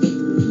Showcase.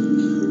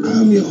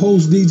 I'm your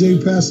host,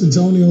 DJ Pastor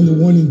Tony, on the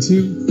 1 and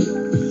 2.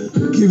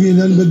 Give you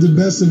nothing but the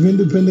best of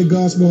independent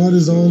gospel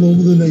artists all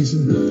over the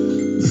nation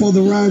for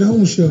the Ride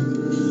Home Show.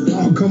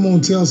 Oh, come on,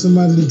 tell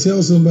somebody to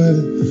tell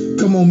somebody.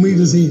 Come on, meet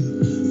us here.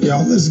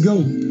 Y'all, let's go.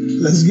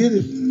 Let's get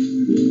it.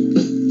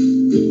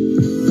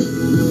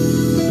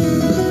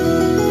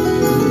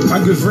 My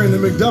good friend, the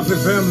McDuffie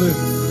family.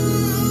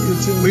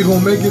 We're going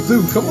to make it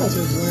through. Come on.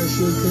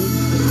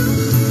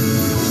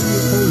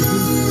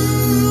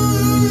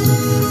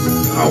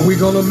 Are we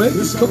going to make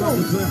it? Come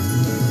on.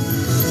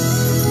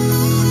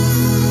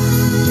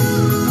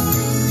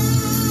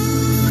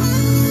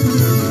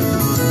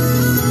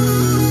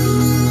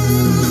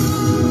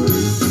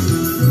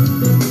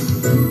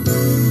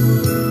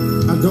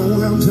 I don't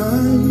have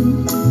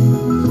time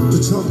to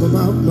talk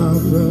about my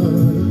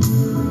brother.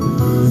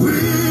 We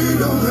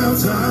don't have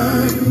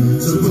time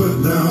to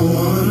put down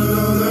one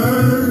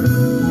another.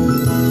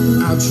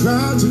 I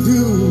try to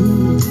do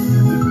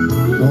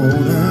all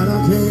that I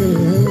can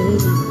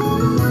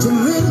to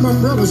lend my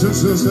brothers and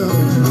sisters,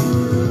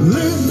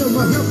 lend them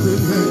a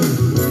helping hand.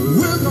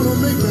 We're gonna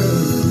make it.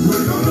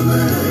 We're gonna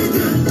make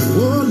it.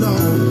 Oh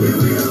Lord, here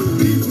we are,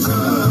 each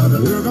other.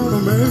 We're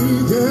gonna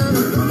make it.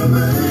 We're gonna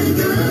make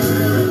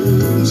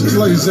it. Just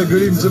like you said,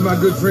 good evening to my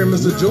good friend,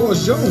 Mr.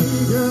 George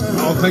Jones.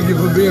 Oh, thank you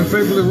for being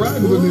faithfully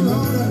riding with me,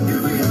 man.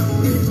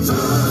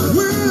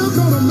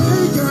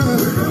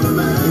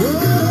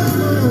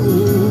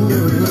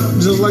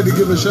 Just like to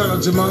give a shout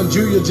out to my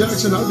Julia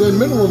Jackson out there in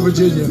Mineral,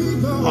 Virginia.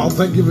 Oh,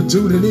 thank you for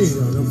tuning in.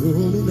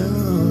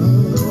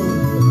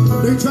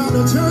 They try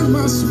to turn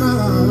my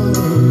smile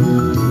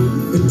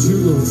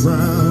into a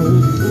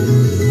frown.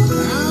 I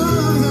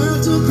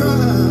had to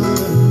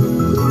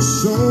cry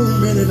so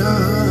many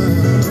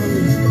nights,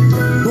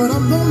 but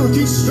I'm gonna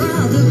keep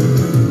striving,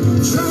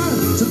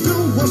 trying to do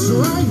what's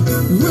right.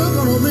 We're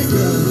gonna make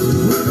it.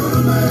 We're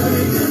gonna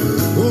make it.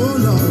 Oh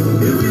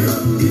Lord, here we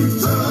are,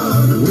 each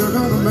other. We're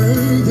gonna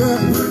make it.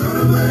 We're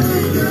gonna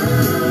make it.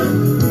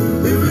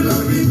 Here we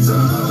love each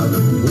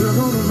other. We're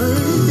gonna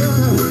make it.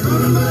 We're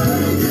gonna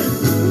make it.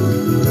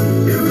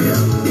 Here we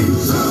are,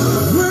 each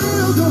other.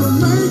 We're gonna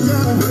make it.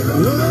 We're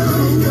gonna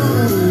make it.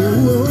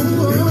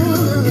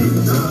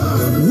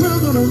 We're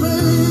gonna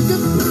make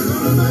it. We're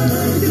gonna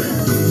make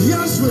it.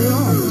 Yes, we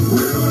are.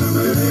 We're gonna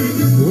make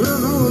it. We're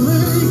gonna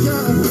make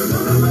it. We're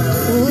gonna make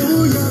it.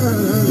 Oh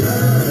yeah.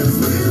 Yes,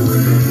 we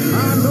will. I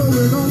know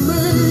we're gonna make it.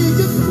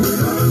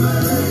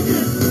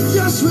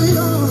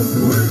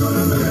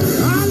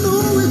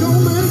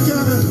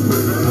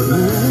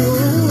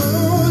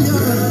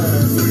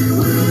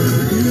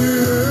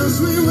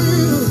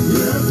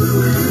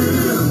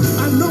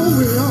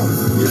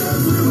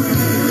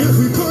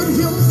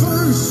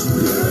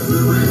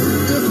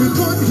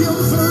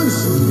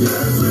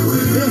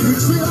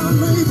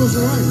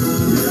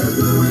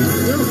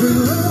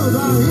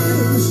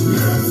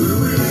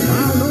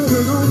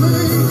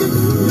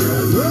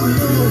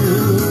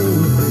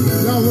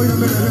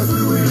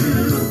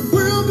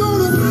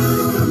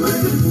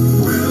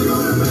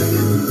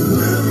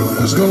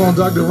 on,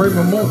 Dr.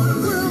 Raymond Moore.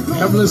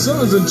 Heavenly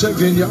Sons and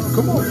checked in, y'all.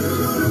 Come on.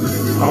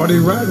 Already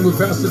riding with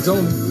Pastor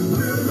Tony.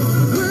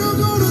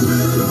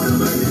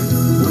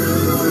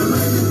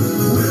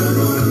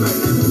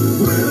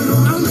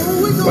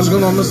 What's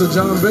going on, Mr.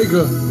 John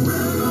Baker?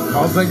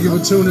 I'll thank you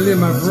for tuning in,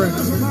 my friend.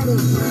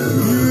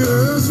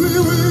 Yes, we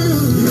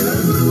will.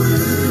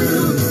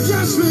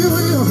 Yes, we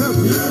will.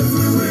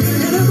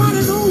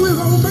 Anybody know we're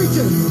going to make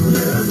it?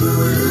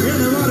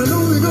 Anybody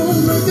know we're going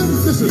to make it?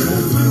 Listen,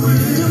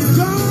 if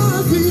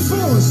God be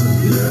for us,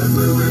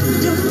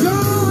 if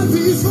God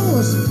be for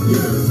us,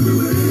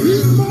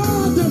 He's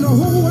more than the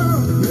whole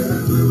world.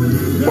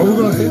 Well, we're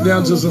going to head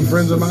down to some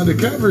friends of mine. The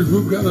Calvary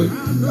group got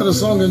a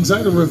song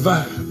entitled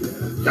Revive.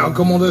 Y'all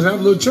come on, let's have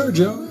a little church,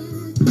 y'all.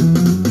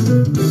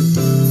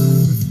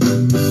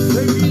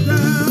 Take me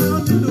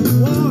down in the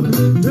water,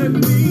 let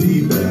me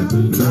be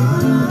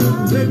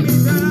baptized. Take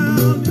me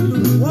down in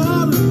the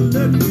water,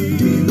 let me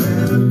be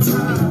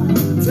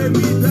baptized. Take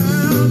me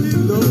down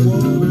in the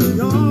water,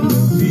 y'all,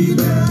 be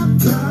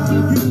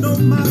baptized. You know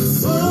my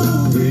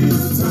soul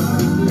is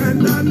tired,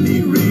 and I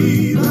need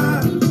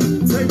revive.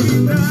 Take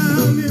me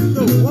down in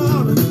the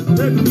water,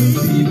 let me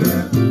be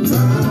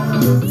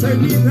baptized.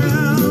 Take me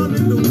down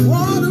in the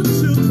water,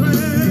 children,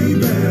 be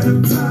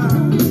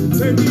baptized.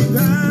 Take me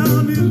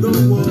down in the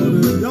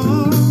water,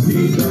 y'all,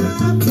 be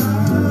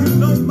baptized. You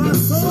know my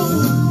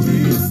soul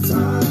is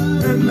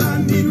tired, and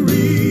I need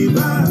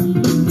revive.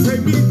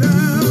 Take me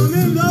down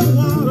in the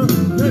water,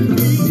 let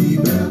me be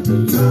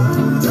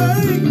baptized.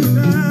 Take me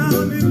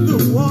down in the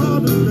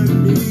water, let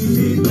me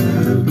be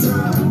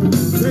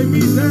baptized. Take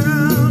me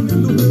down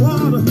in the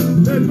water,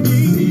 let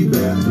me be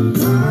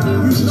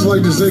baptized. Just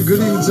like to say good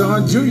evening to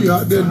Aunt Julia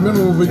out there in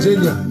Mineral,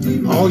 Virginia.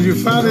 Oh, you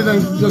finally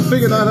done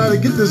figured out how to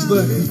get this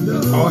thing.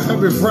 Oh,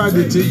 happy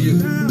Friday to you.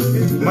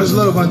 Much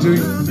love, Aunt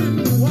Julia.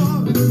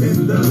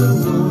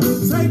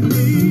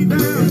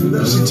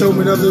 She told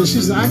me the other day,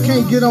 she said, I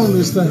can't get on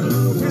this thing.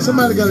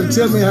 Somebody got to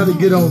tell me how to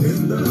get on it.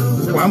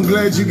 Well, I'm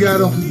glad you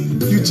got on.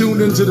 You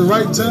tuned into the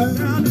right time,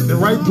 the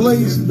right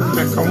place. Now,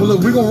 come on,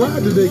 look, we're going to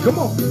ride today. Come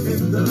on.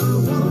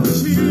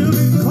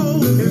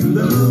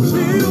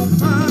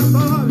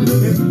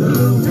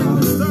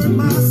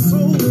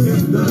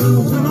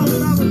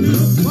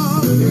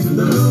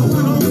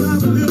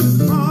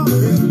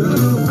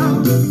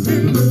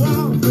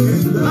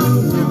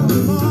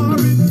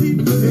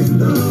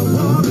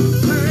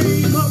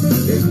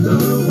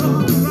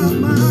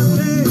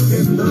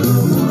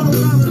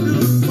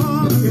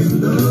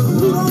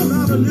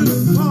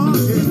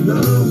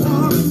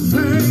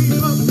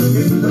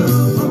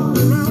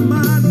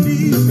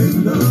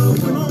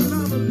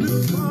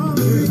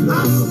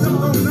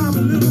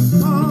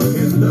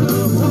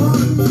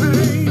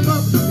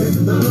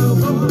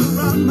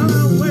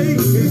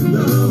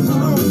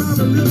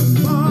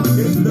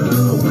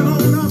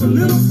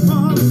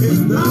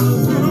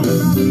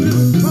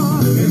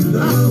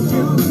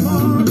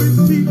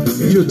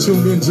 You're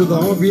tuned into the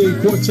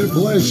RVa Quartet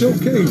Blast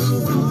Showcase.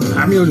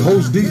 I'm your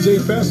host, DJ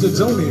Pastor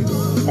Tony,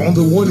 on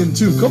the 1 and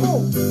 2. Come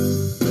on.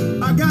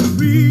 I got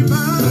revive,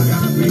 I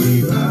got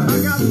revive,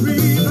 I got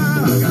revive,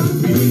 I got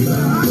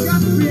revive, I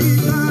got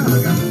revive,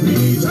 I got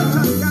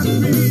revive, I got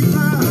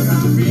revive, I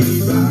got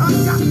revive,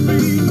 I got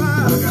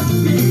revive, I got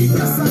revive,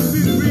 yes I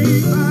feel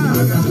revive, I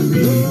got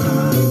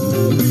revive,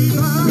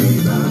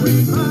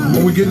 revive.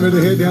 When we're getting ready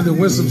to head down to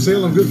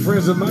Winston-Salem, good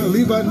friends of mine,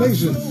 Levi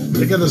Nation,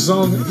 they got a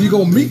song, if you're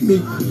gonna meet me,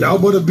 y'all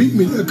better beat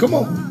me. Yeah, come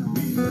on.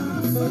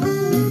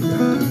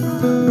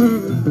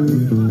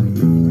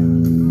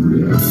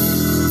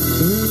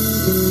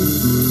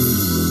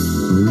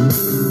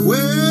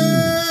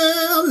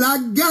 Well, I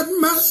got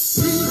my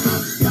seat,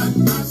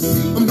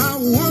 my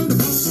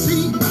wonderful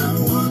seat,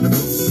 over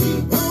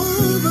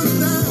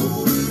there.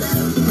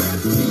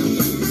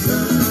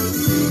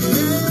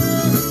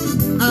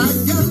 Yeah, I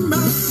got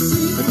my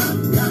seat,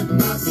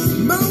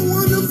 my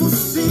wonderful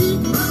seat.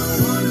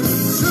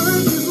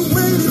 Church is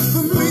waiting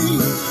for me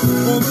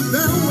over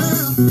there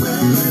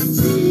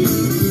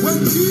where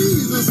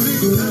Jesus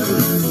is.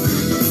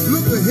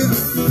 Look at him.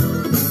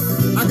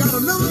 I got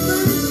another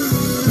thing.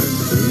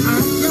 I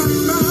got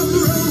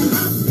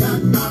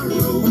my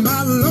robe.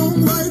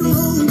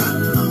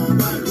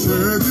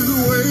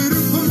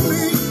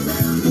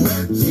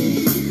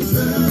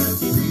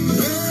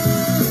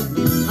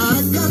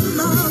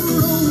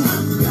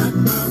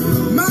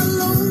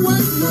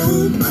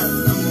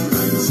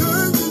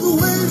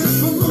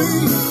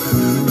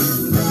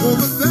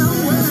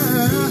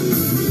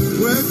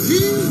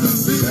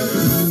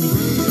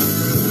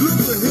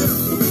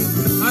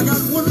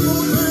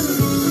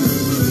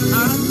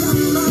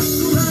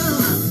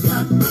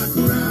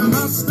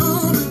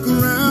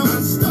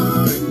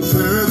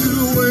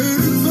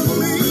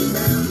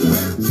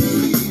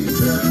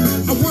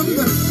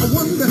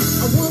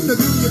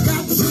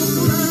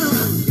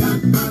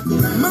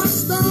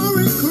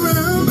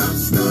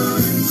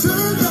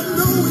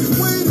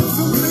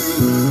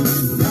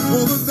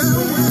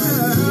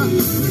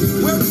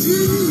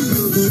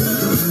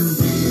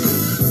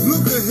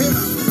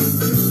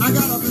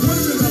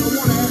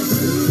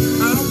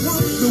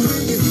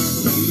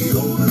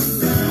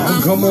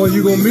 Come on,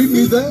 you gonna meet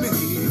me there?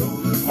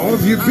 Or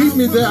if you beat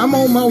me there, I'm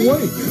on my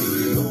way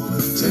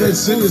to that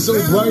city so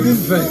bright and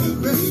fair.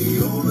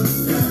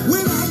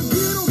 When I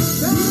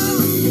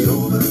get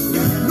over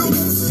there, no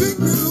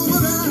sickness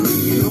over there.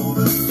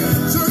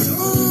 Church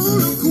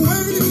old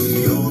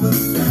acquainted,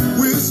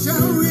 we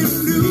shall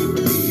renew.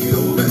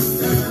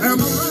 Am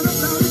I right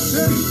about the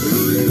church?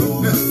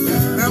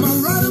 Am I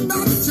right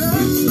about the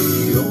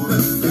church?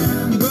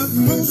 But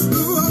most of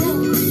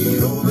all,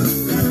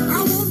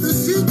 I want to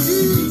see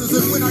Jesus.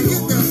 And when I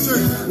get there,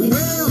 church,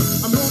 well,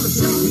 I'm going to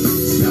shout,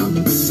 shout,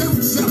 shout,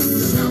 shout,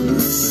 shout,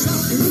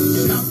 shout,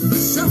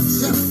 shout, shout,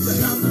 shout,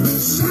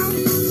 shout, shout,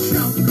 shout,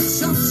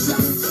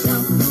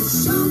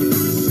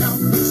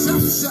 shout,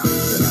 shout.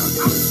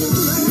 I'm so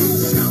glad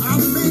I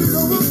made it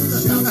over.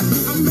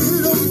 I made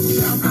it over.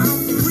 I'm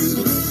free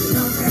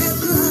at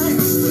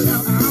last.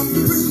 I'm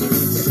free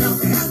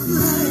at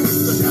last.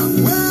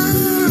 Well,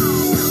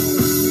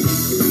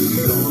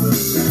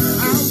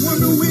 I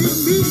wonder where you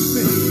meet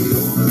me.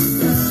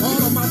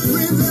 All of my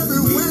friends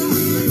everywhere.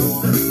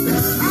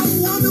 I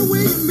wonder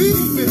where you meet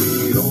me.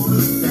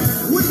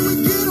 When we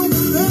get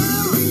over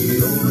there,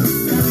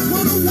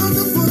 what a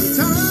wonderful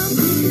time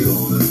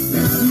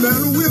that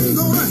we're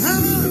gonna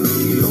have.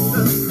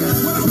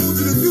 What I want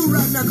you to do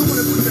right now, come on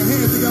and put your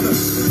hands together.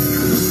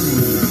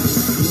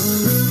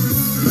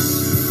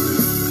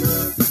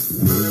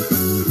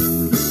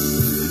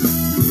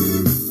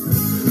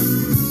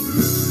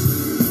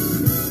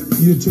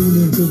 You're tuned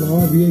into the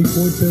RVa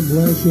Quartet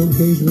Blast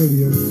Showcase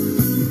Radio.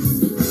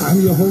 I'm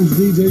your host,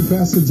 DJ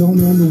Pastor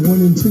Tony, on the 1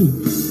 and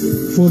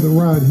 2 for the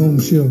Ride Home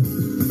Show.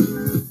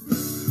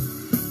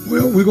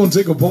 Well, we're going to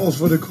take a pause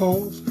for the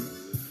calls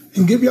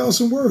and give y'all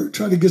some word.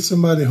 Try to get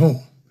somebody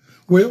home.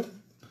 Well,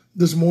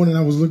 this morning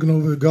I was looking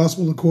over the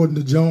Gospel according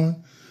to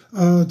John,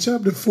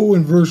 chapter 4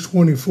 and verse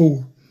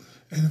 24.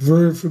 And a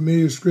very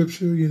familiar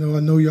scripture. You know, I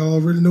know y'all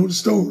already know the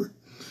story,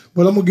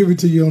 but I'm going to give it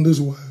to you on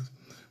this wise.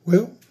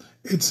 Well,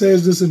 it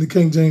says this in the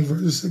King James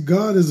Version. It says,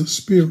 God is a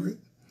spirit,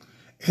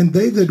 and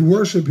they that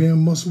worship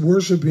him must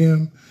worship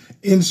him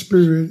in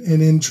spirit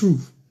and in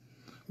truth.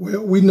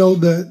 Well, we know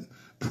that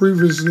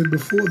previously,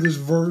 before this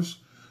verse,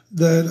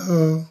 that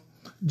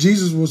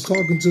Jesus was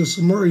talking to a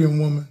Samaritan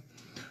woman,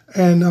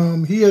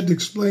 and he had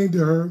explained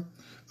to her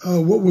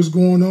what was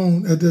going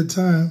on at that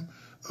time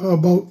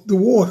about the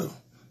water,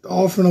 the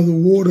offering of the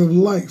water of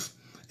life,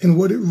 and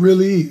what it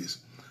really is.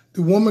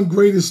 The woman's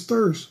greatest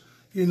thirst,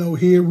 you know,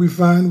 here we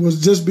find was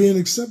just being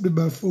accepted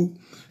by folk.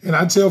 And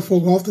I tell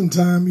folk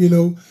oftentimes, you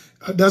know,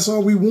 that's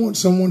all we want,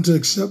 someone to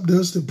accept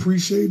us, to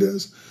appreciate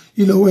us,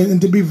 you know, and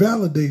to be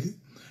validated.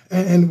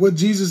 And what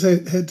Jesus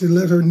had to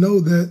let her know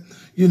that,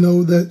 you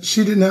know, that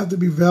she didn't have to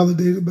be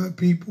validated by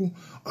people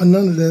or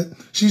none of that.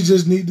 She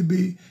just need to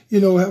be, you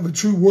know, have a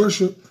true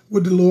worship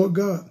with the Lord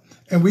God.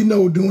 And we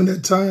know during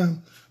that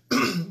time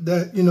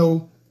that, you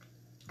know,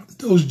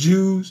 those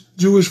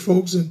Jewish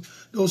folks and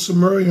those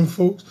Samaritan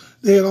folks,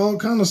 they had all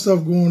kind of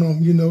stuff going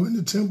on, you know, in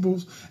the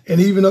temples and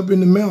even up in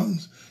the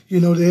mountains. You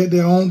know, they had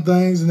their own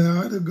things and their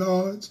idol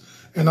gods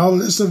and all of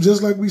that stuff,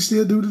 just like we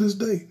still do to this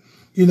day.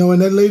 You know,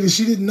 and that lady,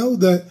 she didn't know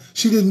that.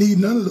 She didn't need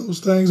none of those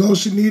things. All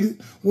she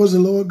needed was the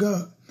Lord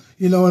God.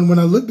 You know, and when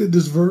I looked at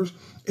this verse,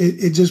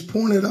 it just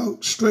pointed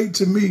out straight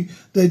to me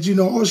that, you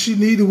know, all she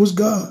needed was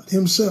God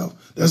himself.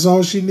 That's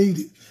all she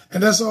needed.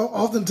 And that's all,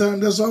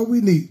 oftentimes, that's all we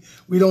need.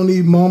 We don't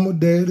need mama,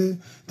 daddy,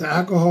 the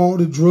alcohol,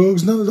 the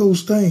drugs, none of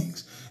those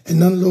things and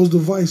none of those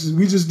devices.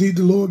 We just need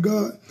the Lord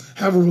God,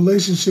 have a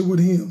relationship with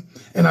him.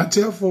 And I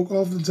tell folk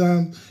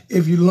oftentimes,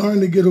 if you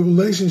learn to get a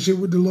relationship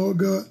with the Lord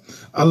God,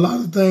 a lot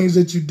of things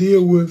that you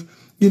deal with,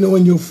 you know,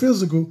 in your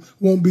physical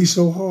won't be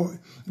so hard.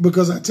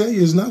 Because I tell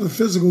you, it's not a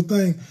physical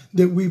thing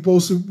that we're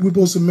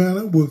supposed to man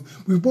up with.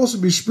 We're supposed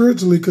to be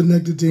spiritually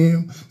connected to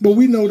him. But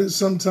we know that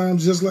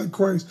sometimes, just like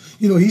Christ,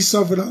 you know, he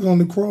suffered out on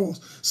the cross,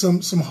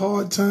 some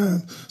hard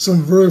times,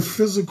 some very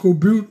physical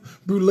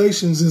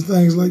brutalations and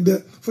things like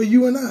that for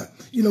you and I,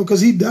 you know,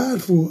 because he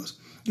died for us.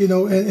 You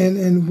know,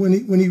 and when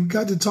he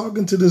got to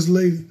talking to this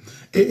lady,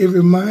 it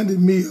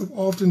reminded me of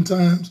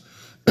oftentimes,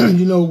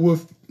 you know,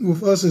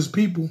 with us as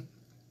people,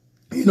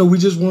 you know, we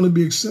just want to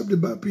be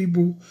accepted by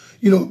people,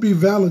 you know, be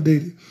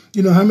validated.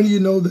 You know, how many of you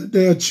know that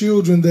there are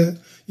children that,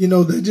 you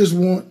know, they just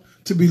want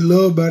to be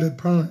loved by their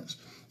parents,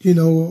 you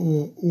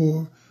know,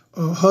 or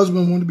a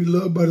husband want to be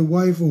loved by the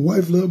wife, or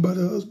wife loved by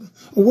the husband,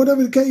 or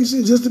whatever the case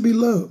is, just to be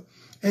loved.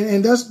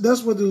 And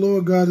that's what the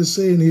Lord God is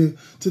saying here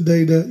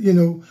today, that, you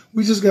know,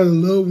 we just got to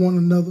love one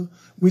another.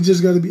 We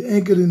just got to be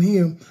anchored in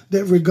him,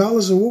 that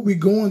regardless of what we're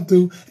going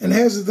through. And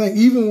here's the thing,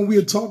 even when we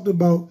are talked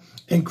about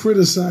and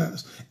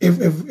criticized,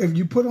 if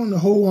you put on the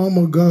whole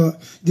armor of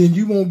God, then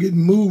you won't get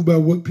moved by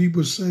what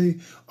people say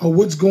or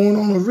what's going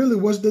on or really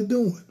what they're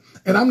doing.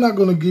 And I'm not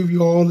going to give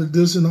you all of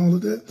this and all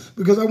of that,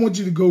 because I want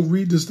you to go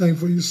read this thing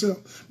for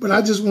yourself. But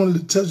I just wanted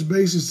to touch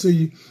bases to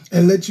you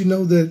and let you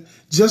know that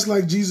just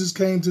like Jesus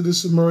came to the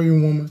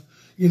Samaritan woman,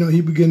 you know,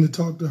 he began to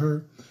talk to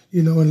her,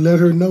 you know, and let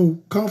her know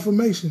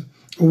confirmation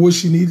of what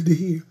she needed to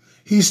hear.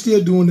 He's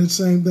still doing that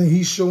same thing.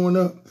 He's showing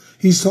up.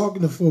 He's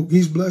talking to folk.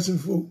 He's blessing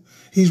folk.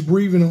 He's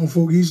breathing on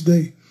folk each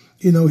day.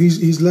 You know,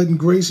 he's letting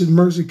grace and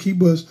mercy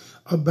keep us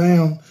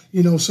abound.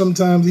 You know,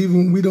 sometimes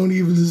even we don't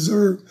even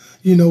deserve,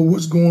 you know,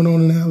 what's going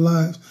on in our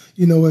lives,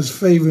 you know, as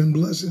favor and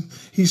blessing.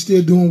 He's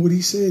still doing what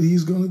he said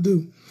he's going to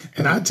do.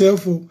 And I tell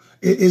folk,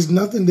 it's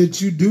nothing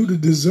that you do to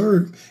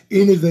deserve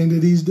anything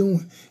that he's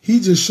doing. He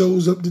just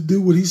shows up to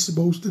do what he's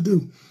supposed to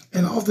do.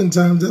 And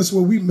oftentimes that's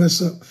where we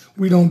mess up.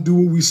 We don't do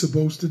what we're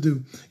supposed to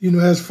do. You know,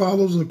 as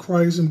followers of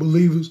Christ and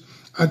believers,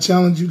 I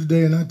challenge you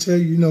today and I tell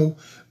you, you know,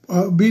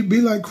 be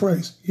like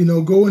Christ. You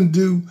know, go and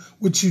do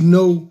what you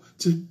know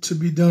to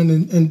be done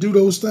and do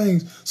those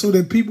things so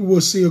that people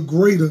will see a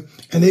greater,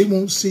 and they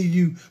won't see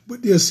you,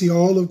 but they'll see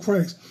all of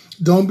Christ.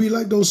 Don't be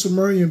like those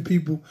Samaritan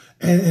people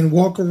and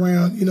walk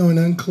around, you know, in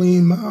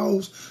unclean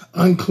mouths,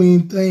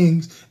 unclean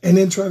things, and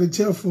then try to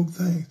tell folk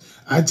things.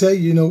 I tell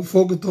you, you know,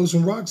 folk will throw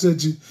some rocks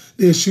at you,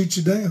 they'll shoot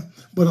you down.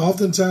 But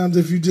oftentimes,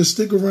 if you just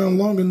stick around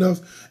long enough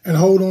and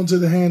hold on to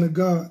the hand of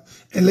God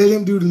and let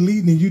him do the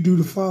leading and you do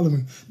the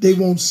following, they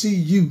won't see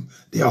you.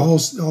 All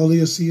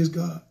they'll see is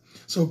God.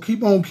 So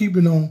keep on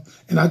keeping on.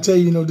 And I tell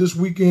you, you know, this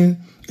weekend,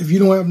 if you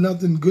don't have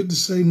nothing good to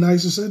say,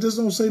 nice to say, just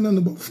don't say nothing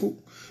about folk.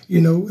 You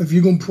know, if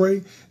you're going to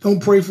pray,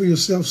 don't pray for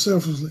yourself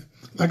selfishly.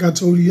 Like I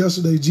told you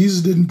yesterday,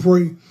 Jesus didn't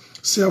pray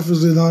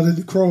selfishly out at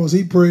the cross.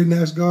 He prayed and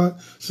asked God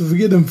to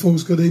forgive them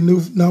folks because they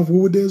knew not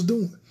what they was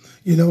doing.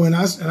 You know, and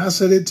I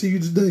said it to you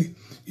today.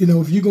 You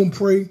know, if you're going to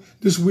pray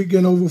this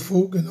weekend over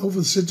folk and over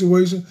the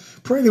situation,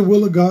 pray the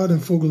will of God in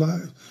folk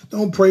lives.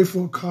 Don't pray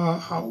for a car,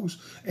 house,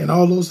 and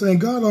all those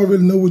things. God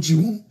already know what you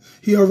want.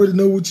 He already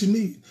know what you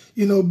need.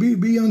 You know,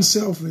 be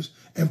unselfish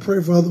and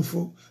pray for other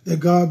folk that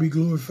God be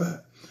glorified.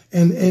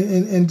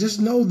 And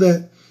just know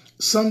that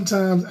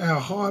sometimes our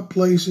hard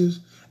places,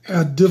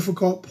 our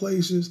difficult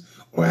places,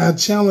 or our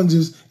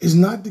challenges is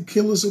not to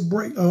kill us or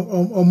break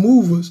or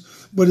move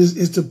us, but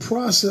is to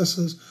process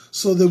us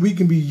so that we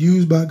can be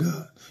used by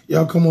God.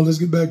 Y'all, come on, let's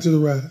get back to the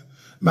ride.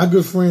 My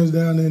good friends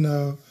down in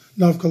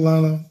North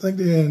Carolina, I think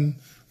they're in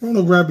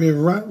Ronald Rabbit,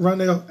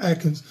 Ronell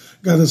Atkins,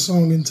 got a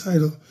song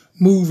entitled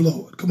Move,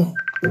 Lord. Come on.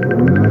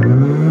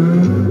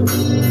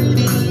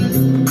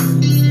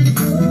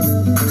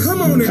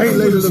 Come on, hey,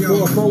 ladies and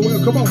boys,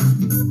 well, come on.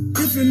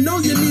 If you know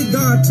you need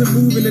God to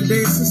move in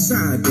today's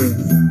society,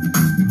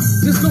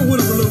 just go with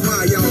us a little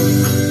while,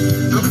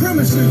 y'all. I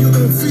promise you, you're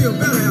going to feel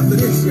better after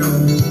this,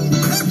 y'all.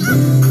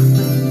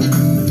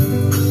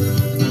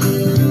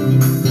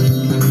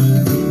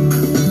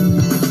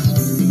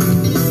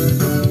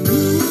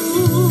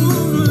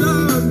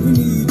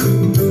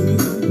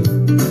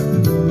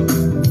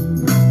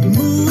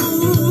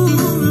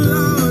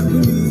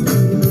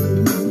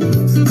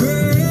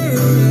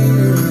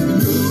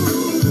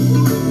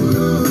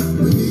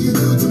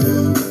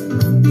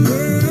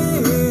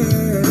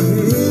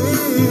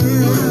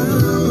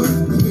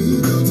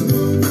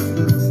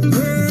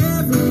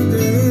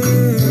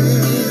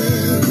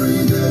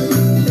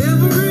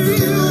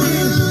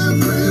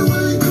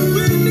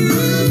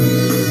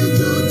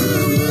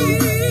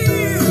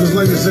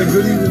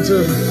 Good evening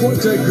to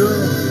Quartet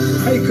Girl.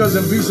 Hey,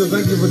 Cousin Visa,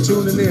 thank you for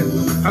tuning in.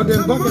 Out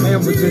there in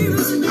Buckingham, Virginia.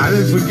 I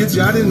didn't forget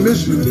you. I didn't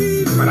miss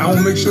you. But I want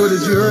to make sure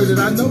that you heard it.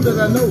 I know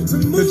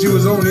that you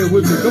was on here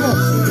with me. Come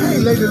on. Hey,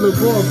 Lady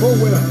LaCroix,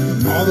 Crowell,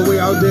 all the way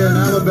out there in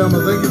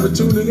Alabama. Thank you for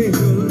tuning in.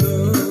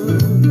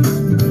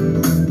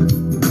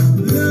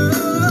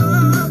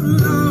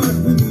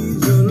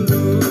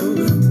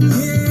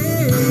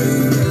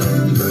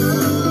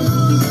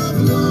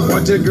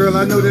 Quartet Girl,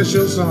 I know that's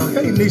your song.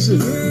 Hey, Nisa,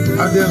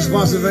 out there in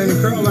Spotsylvania,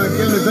 Caroline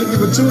County, thank you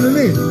for tuning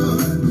in.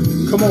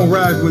 Come on,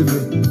 ride with me.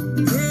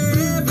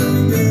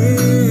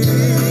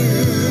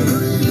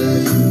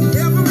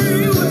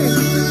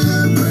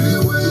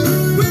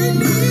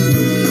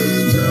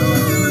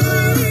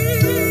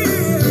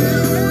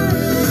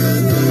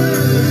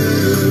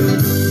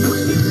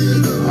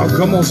 Oh,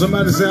 come on,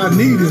 somebody say, I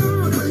need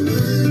it.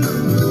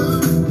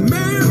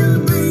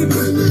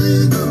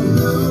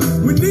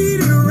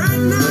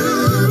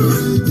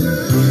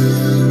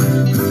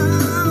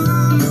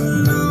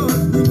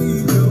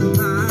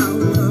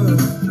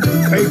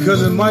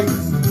 Cousin Mike,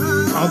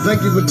 I'll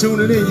thank you for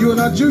tuning in. You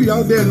and I, Jew,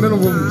 y'all there in Mineral,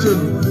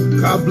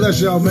 Virginia. God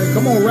bless y'all, man.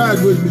 Come on, ride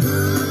with me.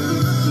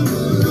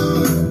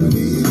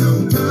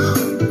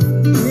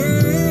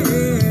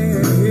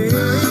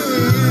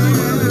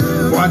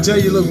 Well, I tell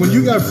you, look, when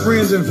you got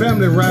friends and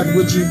family riding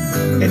with you,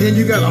 and then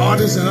you got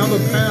artists and other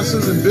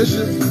pastors and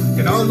bishops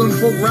and all them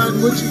folk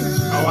riding with you,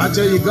 oh, I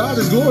tell you, God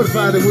is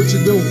glorified in what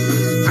you're doing.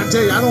 I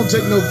tell you, I don't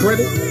take no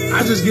credit.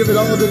 I just give it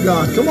all to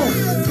God. Come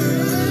on.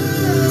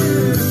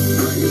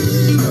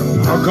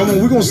 Oh, come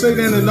on, we're going to stay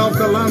down in North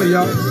Carolina,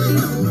 y'all.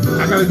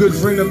 I got a good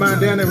friend of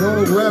mine down in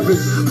Roanoke Rapids.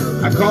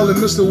 I call him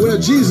Mr. Where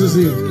Jesus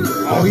is.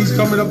 Oh, he's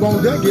coming up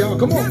on deck, y'all.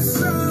 Come on.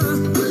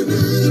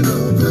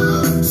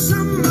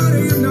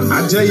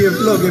 I tell you,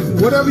 look,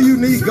 if whatever you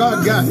need,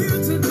 God got it.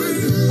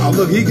 Oh,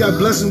 look, he got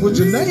blessing with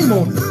your name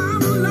on it.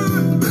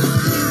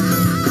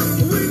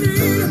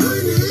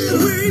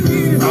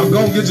 I'm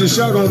gonna get your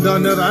shout on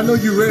down there. I know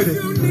you ready.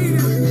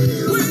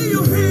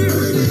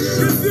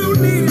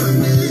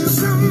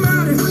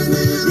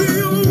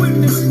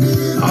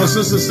 Our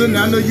sister Cindy,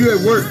 I know you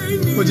at work,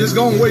 but just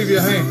go and wave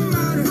your hand.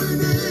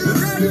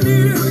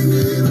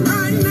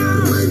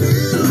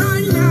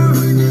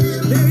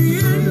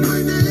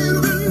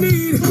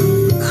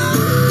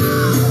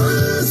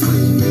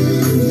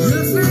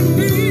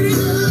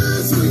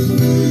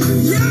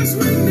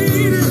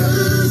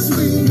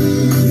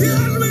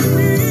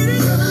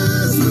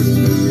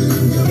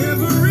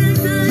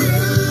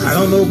 I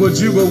don't know about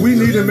you, but we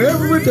need him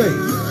every day.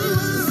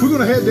 We're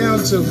going to head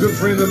down to a good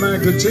friend of mine,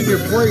 Continue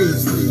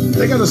Praise.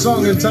 They got a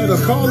song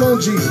entitled Call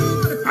on Jesus.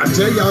 I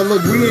tell y'all,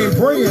 look, we ain't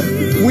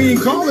praying. We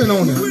ain't calling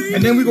on him.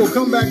 And then we're going to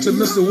come back to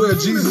Mr. Where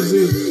Jesus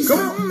is. Come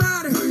on.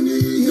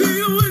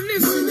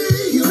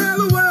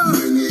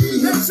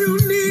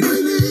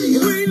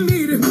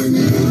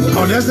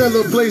 Oh, that's that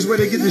little place where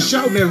they get to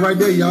shouting at right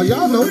there, y'all.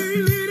 Y'all know.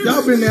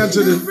 Y'all been down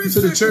to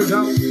the church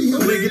house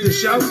where they get to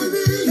shout.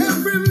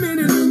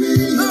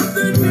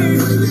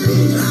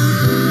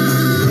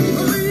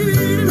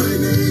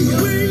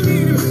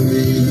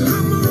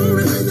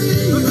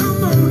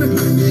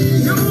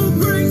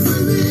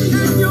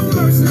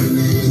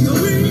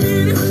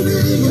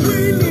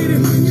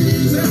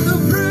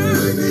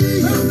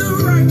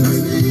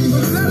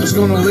 What's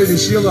going on, Lady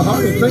Sheila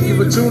Hardy? Thank you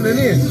for tuning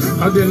in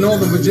out there in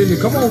Northern Virginia.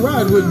 Come on,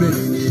 ride with me.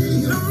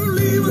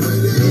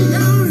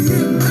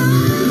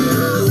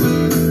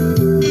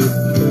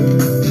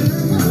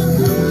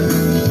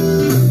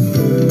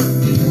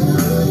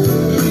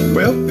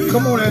 Well,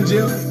 come on,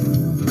 Angel.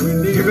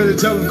 Get ready to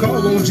tell them,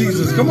 call on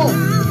Jesus. Come on.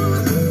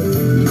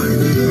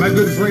 My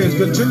good friends,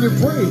 Continue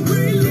Praying.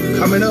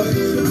 Coming up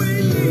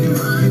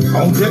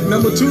on deck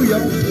number 2,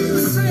 y'all.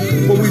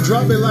 But we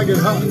drop it like it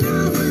hot.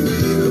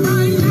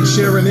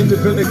 Sharing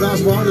independent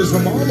gospel artists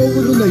from all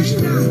over the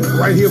nation.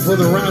 Right here for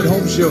the Ride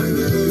Home Show.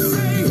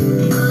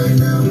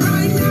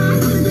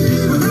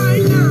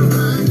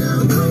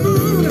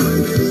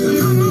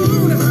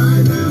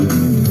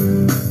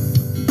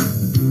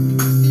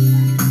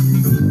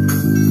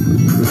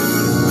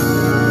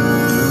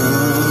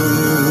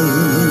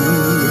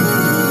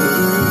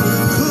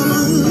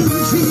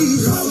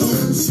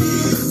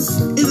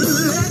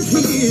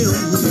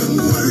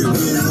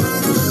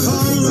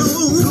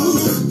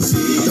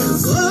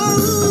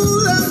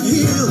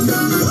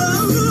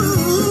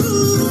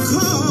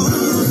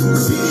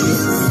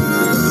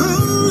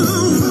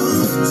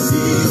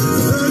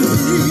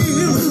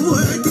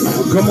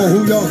 Come on, who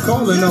y'all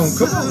calling on?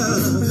 Come on.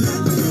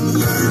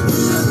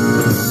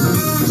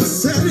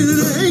 Said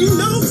it ain't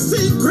no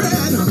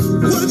secret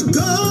what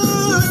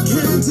God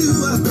can do.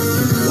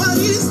 What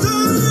He's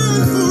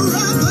done for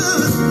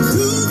others,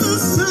 do the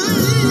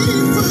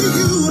same for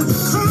you.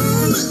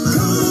 Call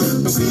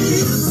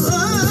Jesus,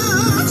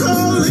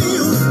 call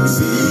Him,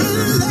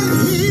 and let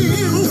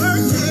Him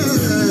work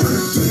it.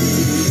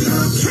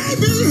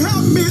 Can't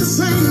help me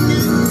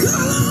singing.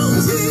 Call on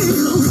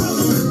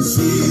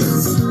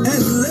Jesus,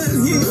 and let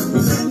Him.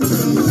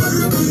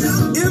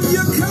 If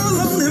you call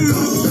on Him,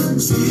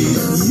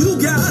 you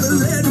gotta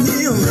let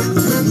Him.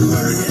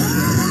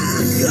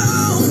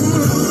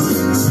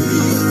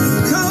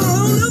 Call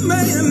on the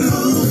man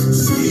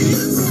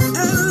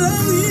and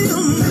let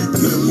Him.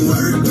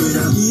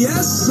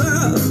 Yes, sir.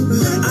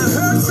 I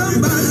heard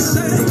somebody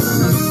say,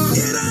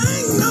 it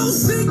ain't no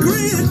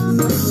secret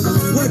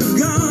what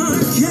God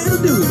can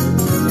do.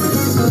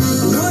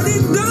 What He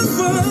done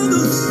for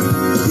others,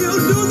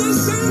 He'll do the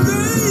same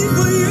thing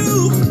for you.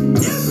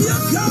 If you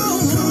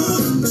call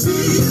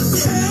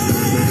Jesus,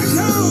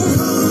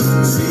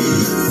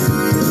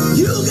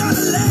 you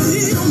gotta let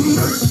Him.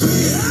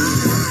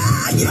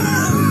 Why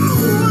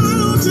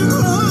don't you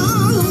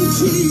call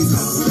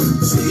Jesus?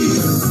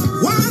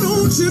 Why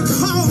don't you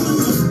call Him?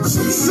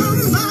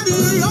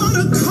 Somebody ought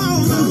to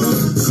call Him.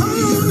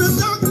 Call the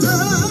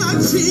doctor,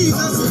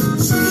 Jesus.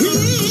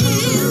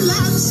 He'll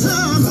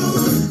answer.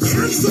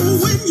 Answer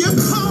when you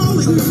call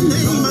His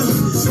name.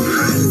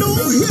 I know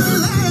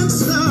He'll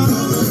answer.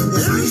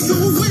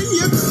 Answer when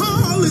you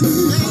call His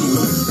name.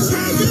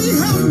 Can you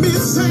help me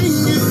sing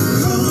it?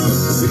 Call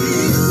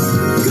Jesus.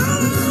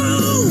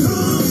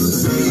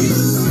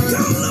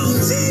 Call on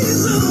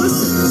Jesus.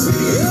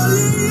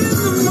 Early in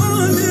the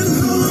morning,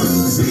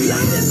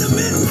 late in the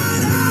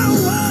midnight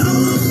hour.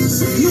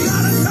 You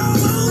gotta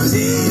call on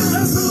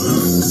Jesus.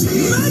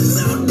 Makes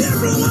no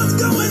difference what's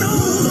going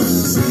on.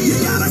 You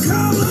gotta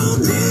call on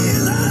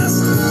Jesus.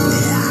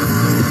 Yeah,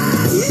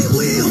 He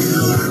will.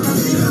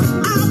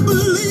 I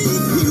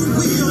believe He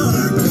will.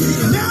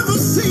 Never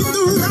seen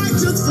the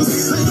righteous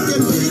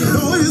forsaken,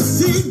 nor His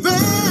seed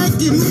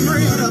begging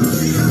bread.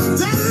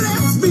 That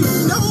lets me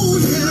know,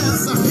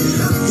 yes,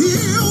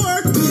 He'll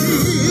work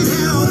it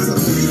out.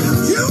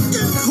 You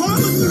can call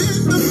Him in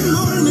the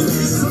morning,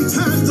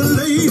 sometimes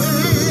late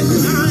at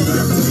night.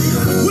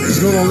 What's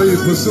going on, Lady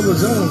Priscilla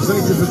Jones?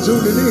 Thank you for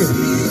tuning in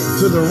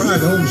to the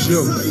Ride Home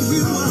Show.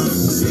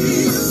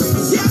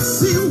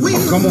 Yes, He will.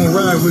 Oh, come on,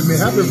 ride with me.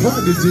 Happy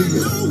Friday to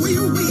you.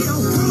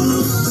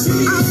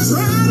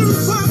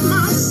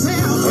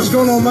 What's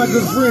going on, my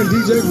good friend,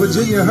 DJ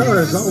Virginia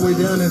Harris, all the way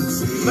down in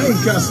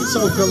Lancaster,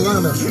 South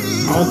Carolina.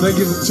 Oh, thank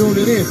you for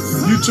tuning in.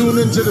 You tuned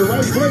into the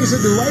right place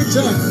at the right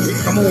time.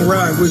 Come on,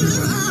 ride with me.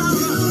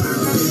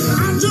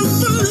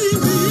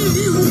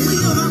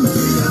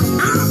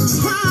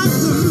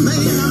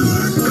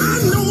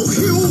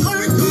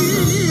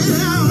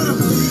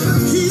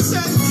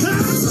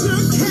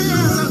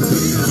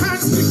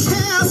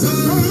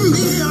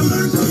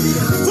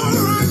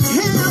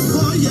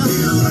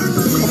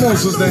 Come on,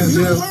 Sister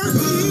Angel.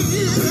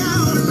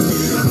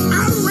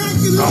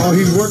 Oh,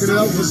 he's working it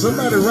out for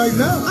somebody right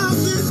now.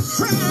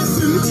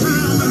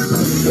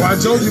 Well, I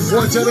told you,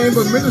 Quartet ain't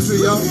but ministry,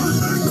 y'all.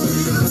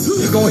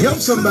 It's going to help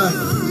somebody.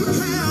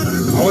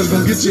 Oh, it's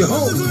going to get you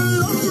home.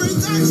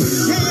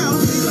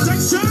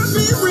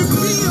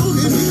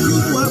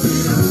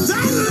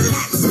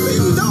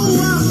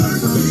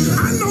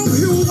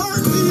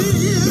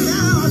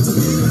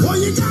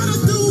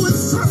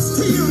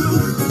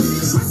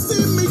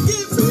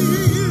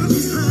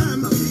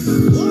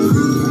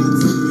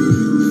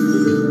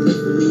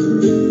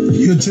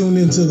 Tune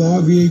into the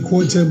RVa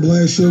Quartet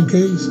Blast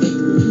Showcase.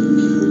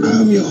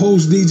 I'm your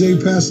host,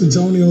 DJ Pastor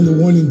Tony, on the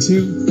 1 and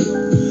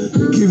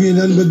 2. Give you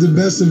nothing but the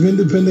best of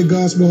independent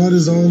gospel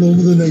artists all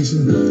over the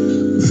nation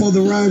for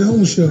the Ride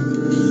Home Show.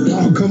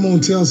 Oh, come on,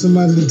 tell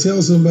somebody to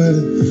tell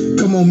somebody.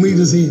 Come on, meet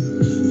us here.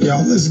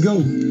 Y'all, let's go.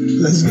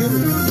 Let's get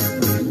it.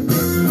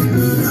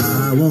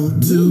 I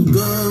want to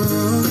go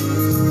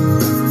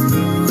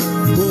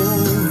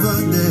over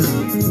there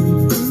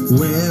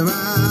where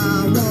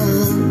I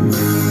won't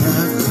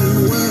have to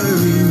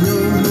worry no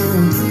more.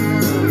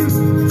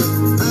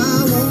 I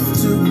want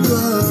to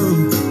go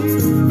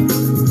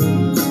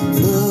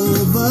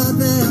over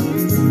there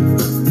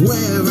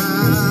where I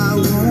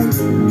won't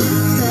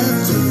have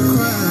to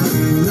cry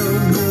no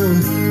more.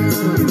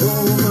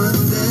 Over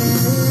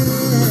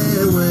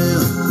there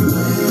where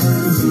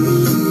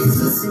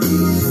Jesus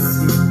is.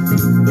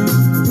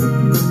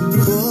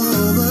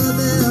 Over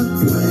there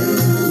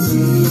where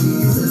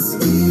Jesus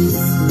is.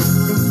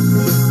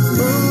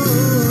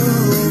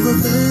 Over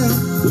there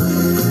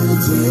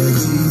where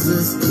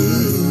Jesus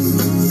is.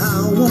 I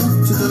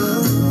want to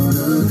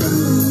go.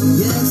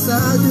 Yes, I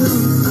do.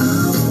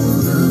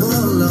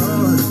 Oh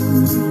Lord,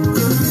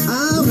 I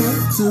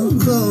want to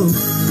go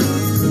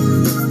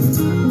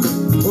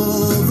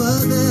over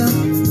there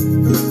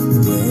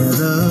where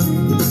the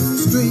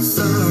streets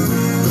are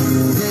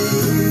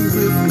paved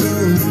with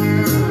gold.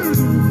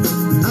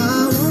 I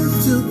want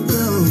to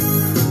go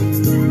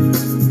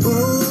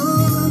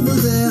over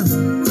there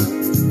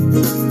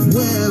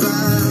where I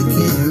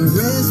can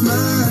rest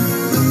my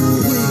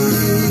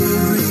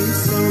weary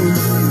soul.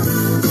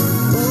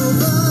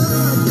 Over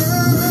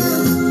there,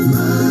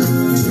 my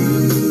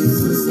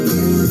Jesus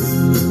is.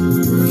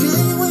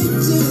 Can't wait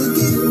to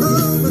get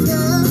over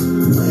there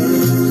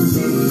where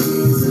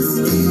Jesus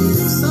is.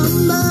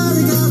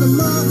 Somebody got a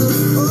mother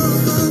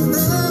over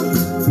there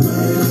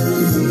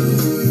where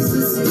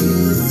Jesus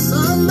is.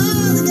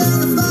 Somebody got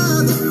a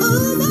father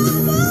over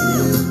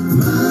there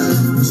my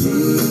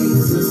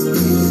Jesus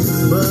is.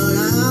 But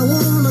I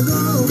wanna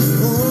go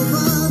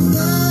over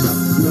there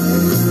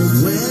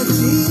where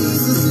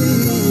Jesus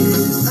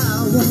is. I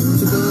want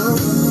to go.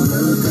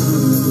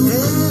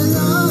 Yeah,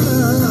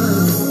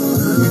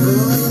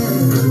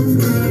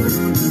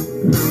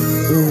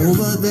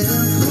 over there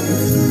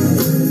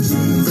where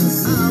Jesus.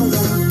 I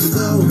want to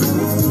go.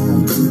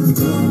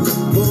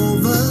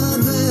 Over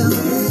there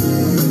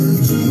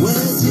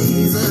where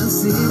Jesus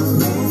is.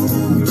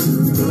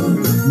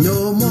 No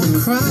more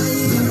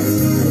crying.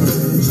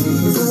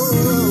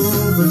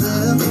 Over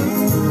there.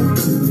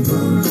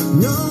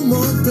 No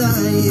more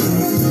dying.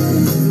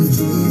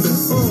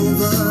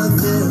 Over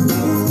there.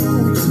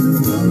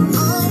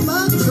 All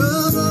my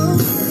trouble,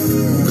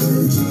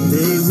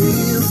 they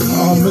will be.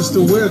 Oh, Mr.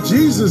 Where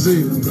Jesus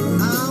is.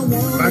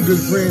 My good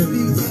friend,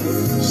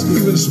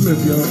 Stephen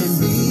Smith, y'all.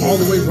 All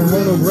the way from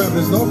Roanoke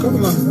Rapids, North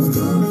Carolina.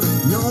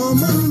 No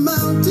more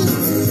mountain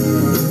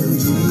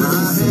I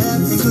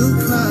have to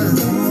climb.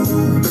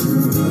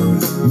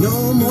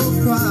 No more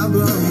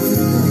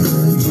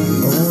problems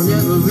on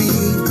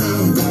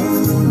everything.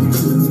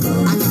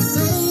 I can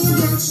sing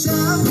and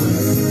shout,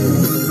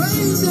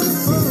 praise His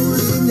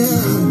holy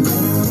name,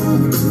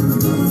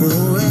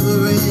 forever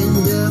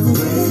and ever.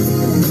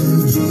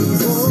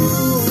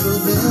 Over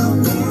there,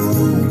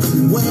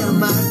 where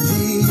my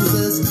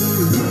Jesus is.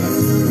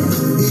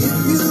 If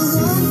you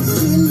want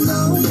to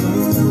know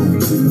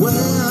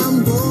where I'm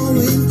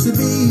going to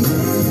be,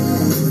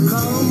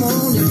 come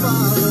on and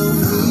follow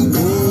me.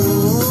 Oh,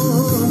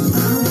 I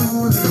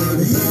wanna go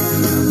to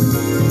heaven.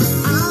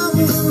 I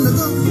wanna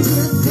go to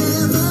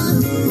heaven.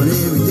 But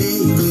every day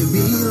will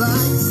be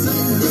like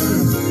Sunday,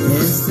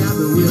 and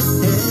Sabbath will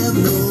have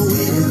no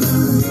end.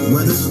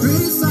 Where the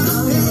streets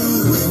are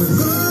paved with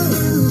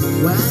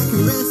gold, where I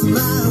can rest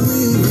my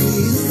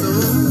weary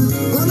soul.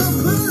 Gonna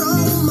put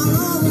on my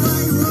long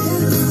white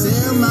robe,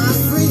 tell my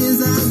friends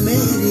I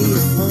made it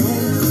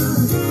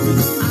home.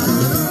 I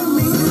don't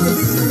mean to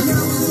be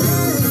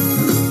upset,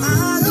 I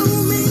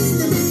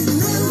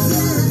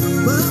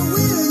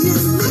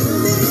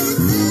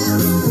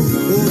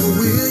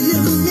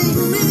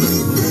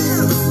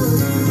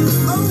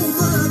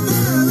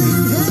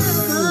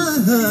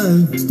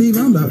Steve,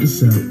 I'm about to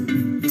shout.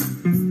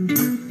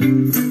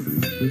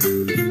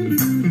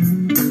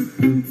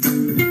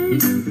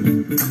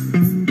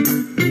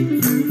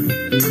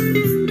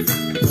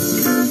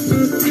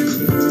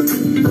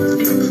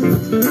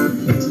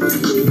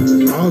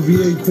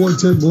 RVa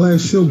Quartet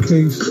Blast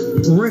Showcase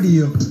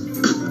Radio,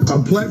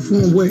 a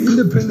platform where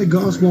independent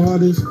gospel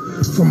artists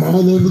from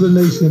all over the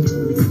nation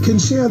can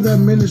share their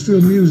ministry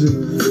of music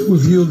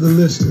with you, the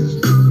listeners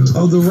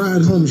of the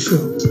Ride Home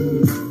Show.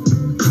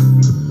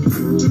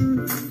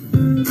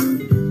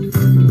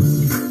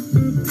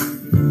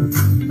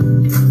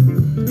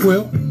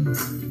 Well,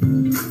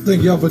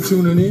 thank y'all for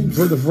tuning in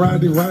for the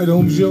Friday Ride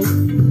Home Show.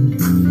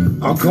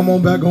 I'll come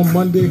on back on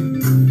Monday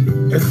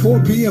at 4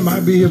 p.m.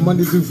 I'll be here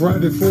Monday through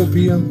Friday, 4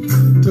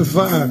 p.m. to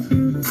 5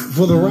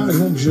 for the Ride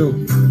Home Show.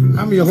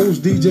 I'm your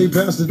host, DJ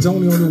Pastor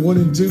Tony, on the 1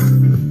 and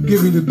 2,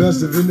 giving you the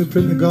best of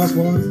independent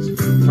gospel artists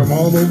from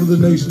all over the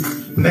nation.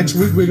 Next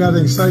week, we got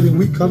an exciting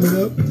week coming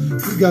up.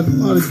 We got a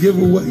lot of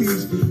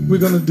giveaways. We're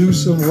going to do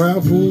some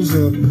raffles.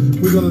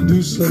 We're going to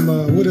do some,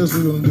 what else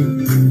we're going to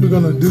do? We're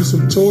going to do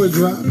some toy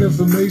drop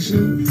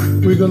information.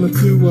 We're going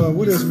to do,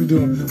 what else we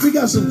doing? We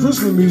got some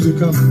Christmas music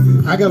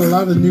coming. I got a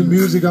lot of new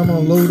music I'm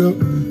going to load up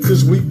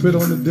this week, put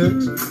on the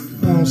decks.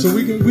 So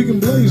we can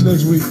blaze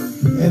next week.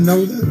 And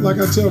know that, like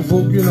I tell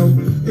folk, you know,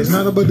 it's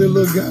not about that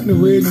little guy in the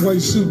red and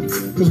white suit,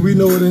 because we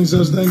know it ain't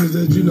such thing as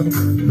that, you know.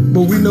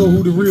 But we know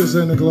who the real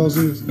Santa Claus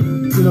is.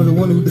 You know, the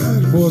one who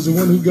died for us, the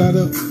one who got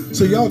up.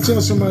 So y'all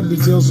tell somebody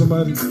to tell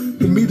somebody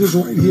to meet us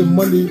right here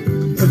Monday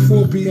at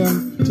 4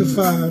 p.m. to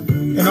 5.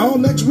 And all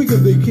next week if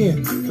they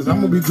can, because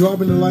I'm going to be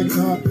dropping it like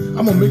hot.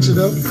 I'm going to mix it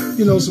up,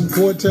 you know, some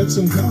quartet,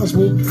 some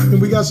gospel.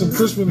 And we got some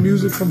Christmas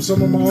music from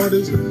some of my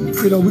artists.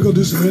 You know, we're going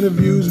to do some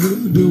interviews.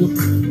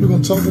 We're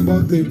going to talk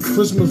about the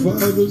Christmas for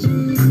others.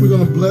 We're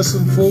going to bless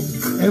some folk.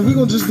 And we're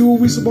going to just do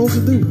what we're supposed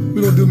to do.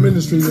 We're going to do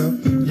ministry, y'all.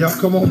 Y'all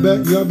come on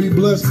back. Y'all be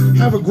blessed.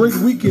 Have a great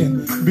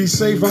weekend. Be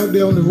safe out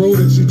there on the road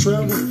as you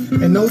travel.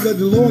 And know that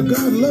the Lord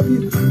God love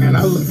you. And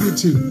I love you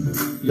too.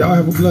 Y'all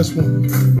have a blessed one.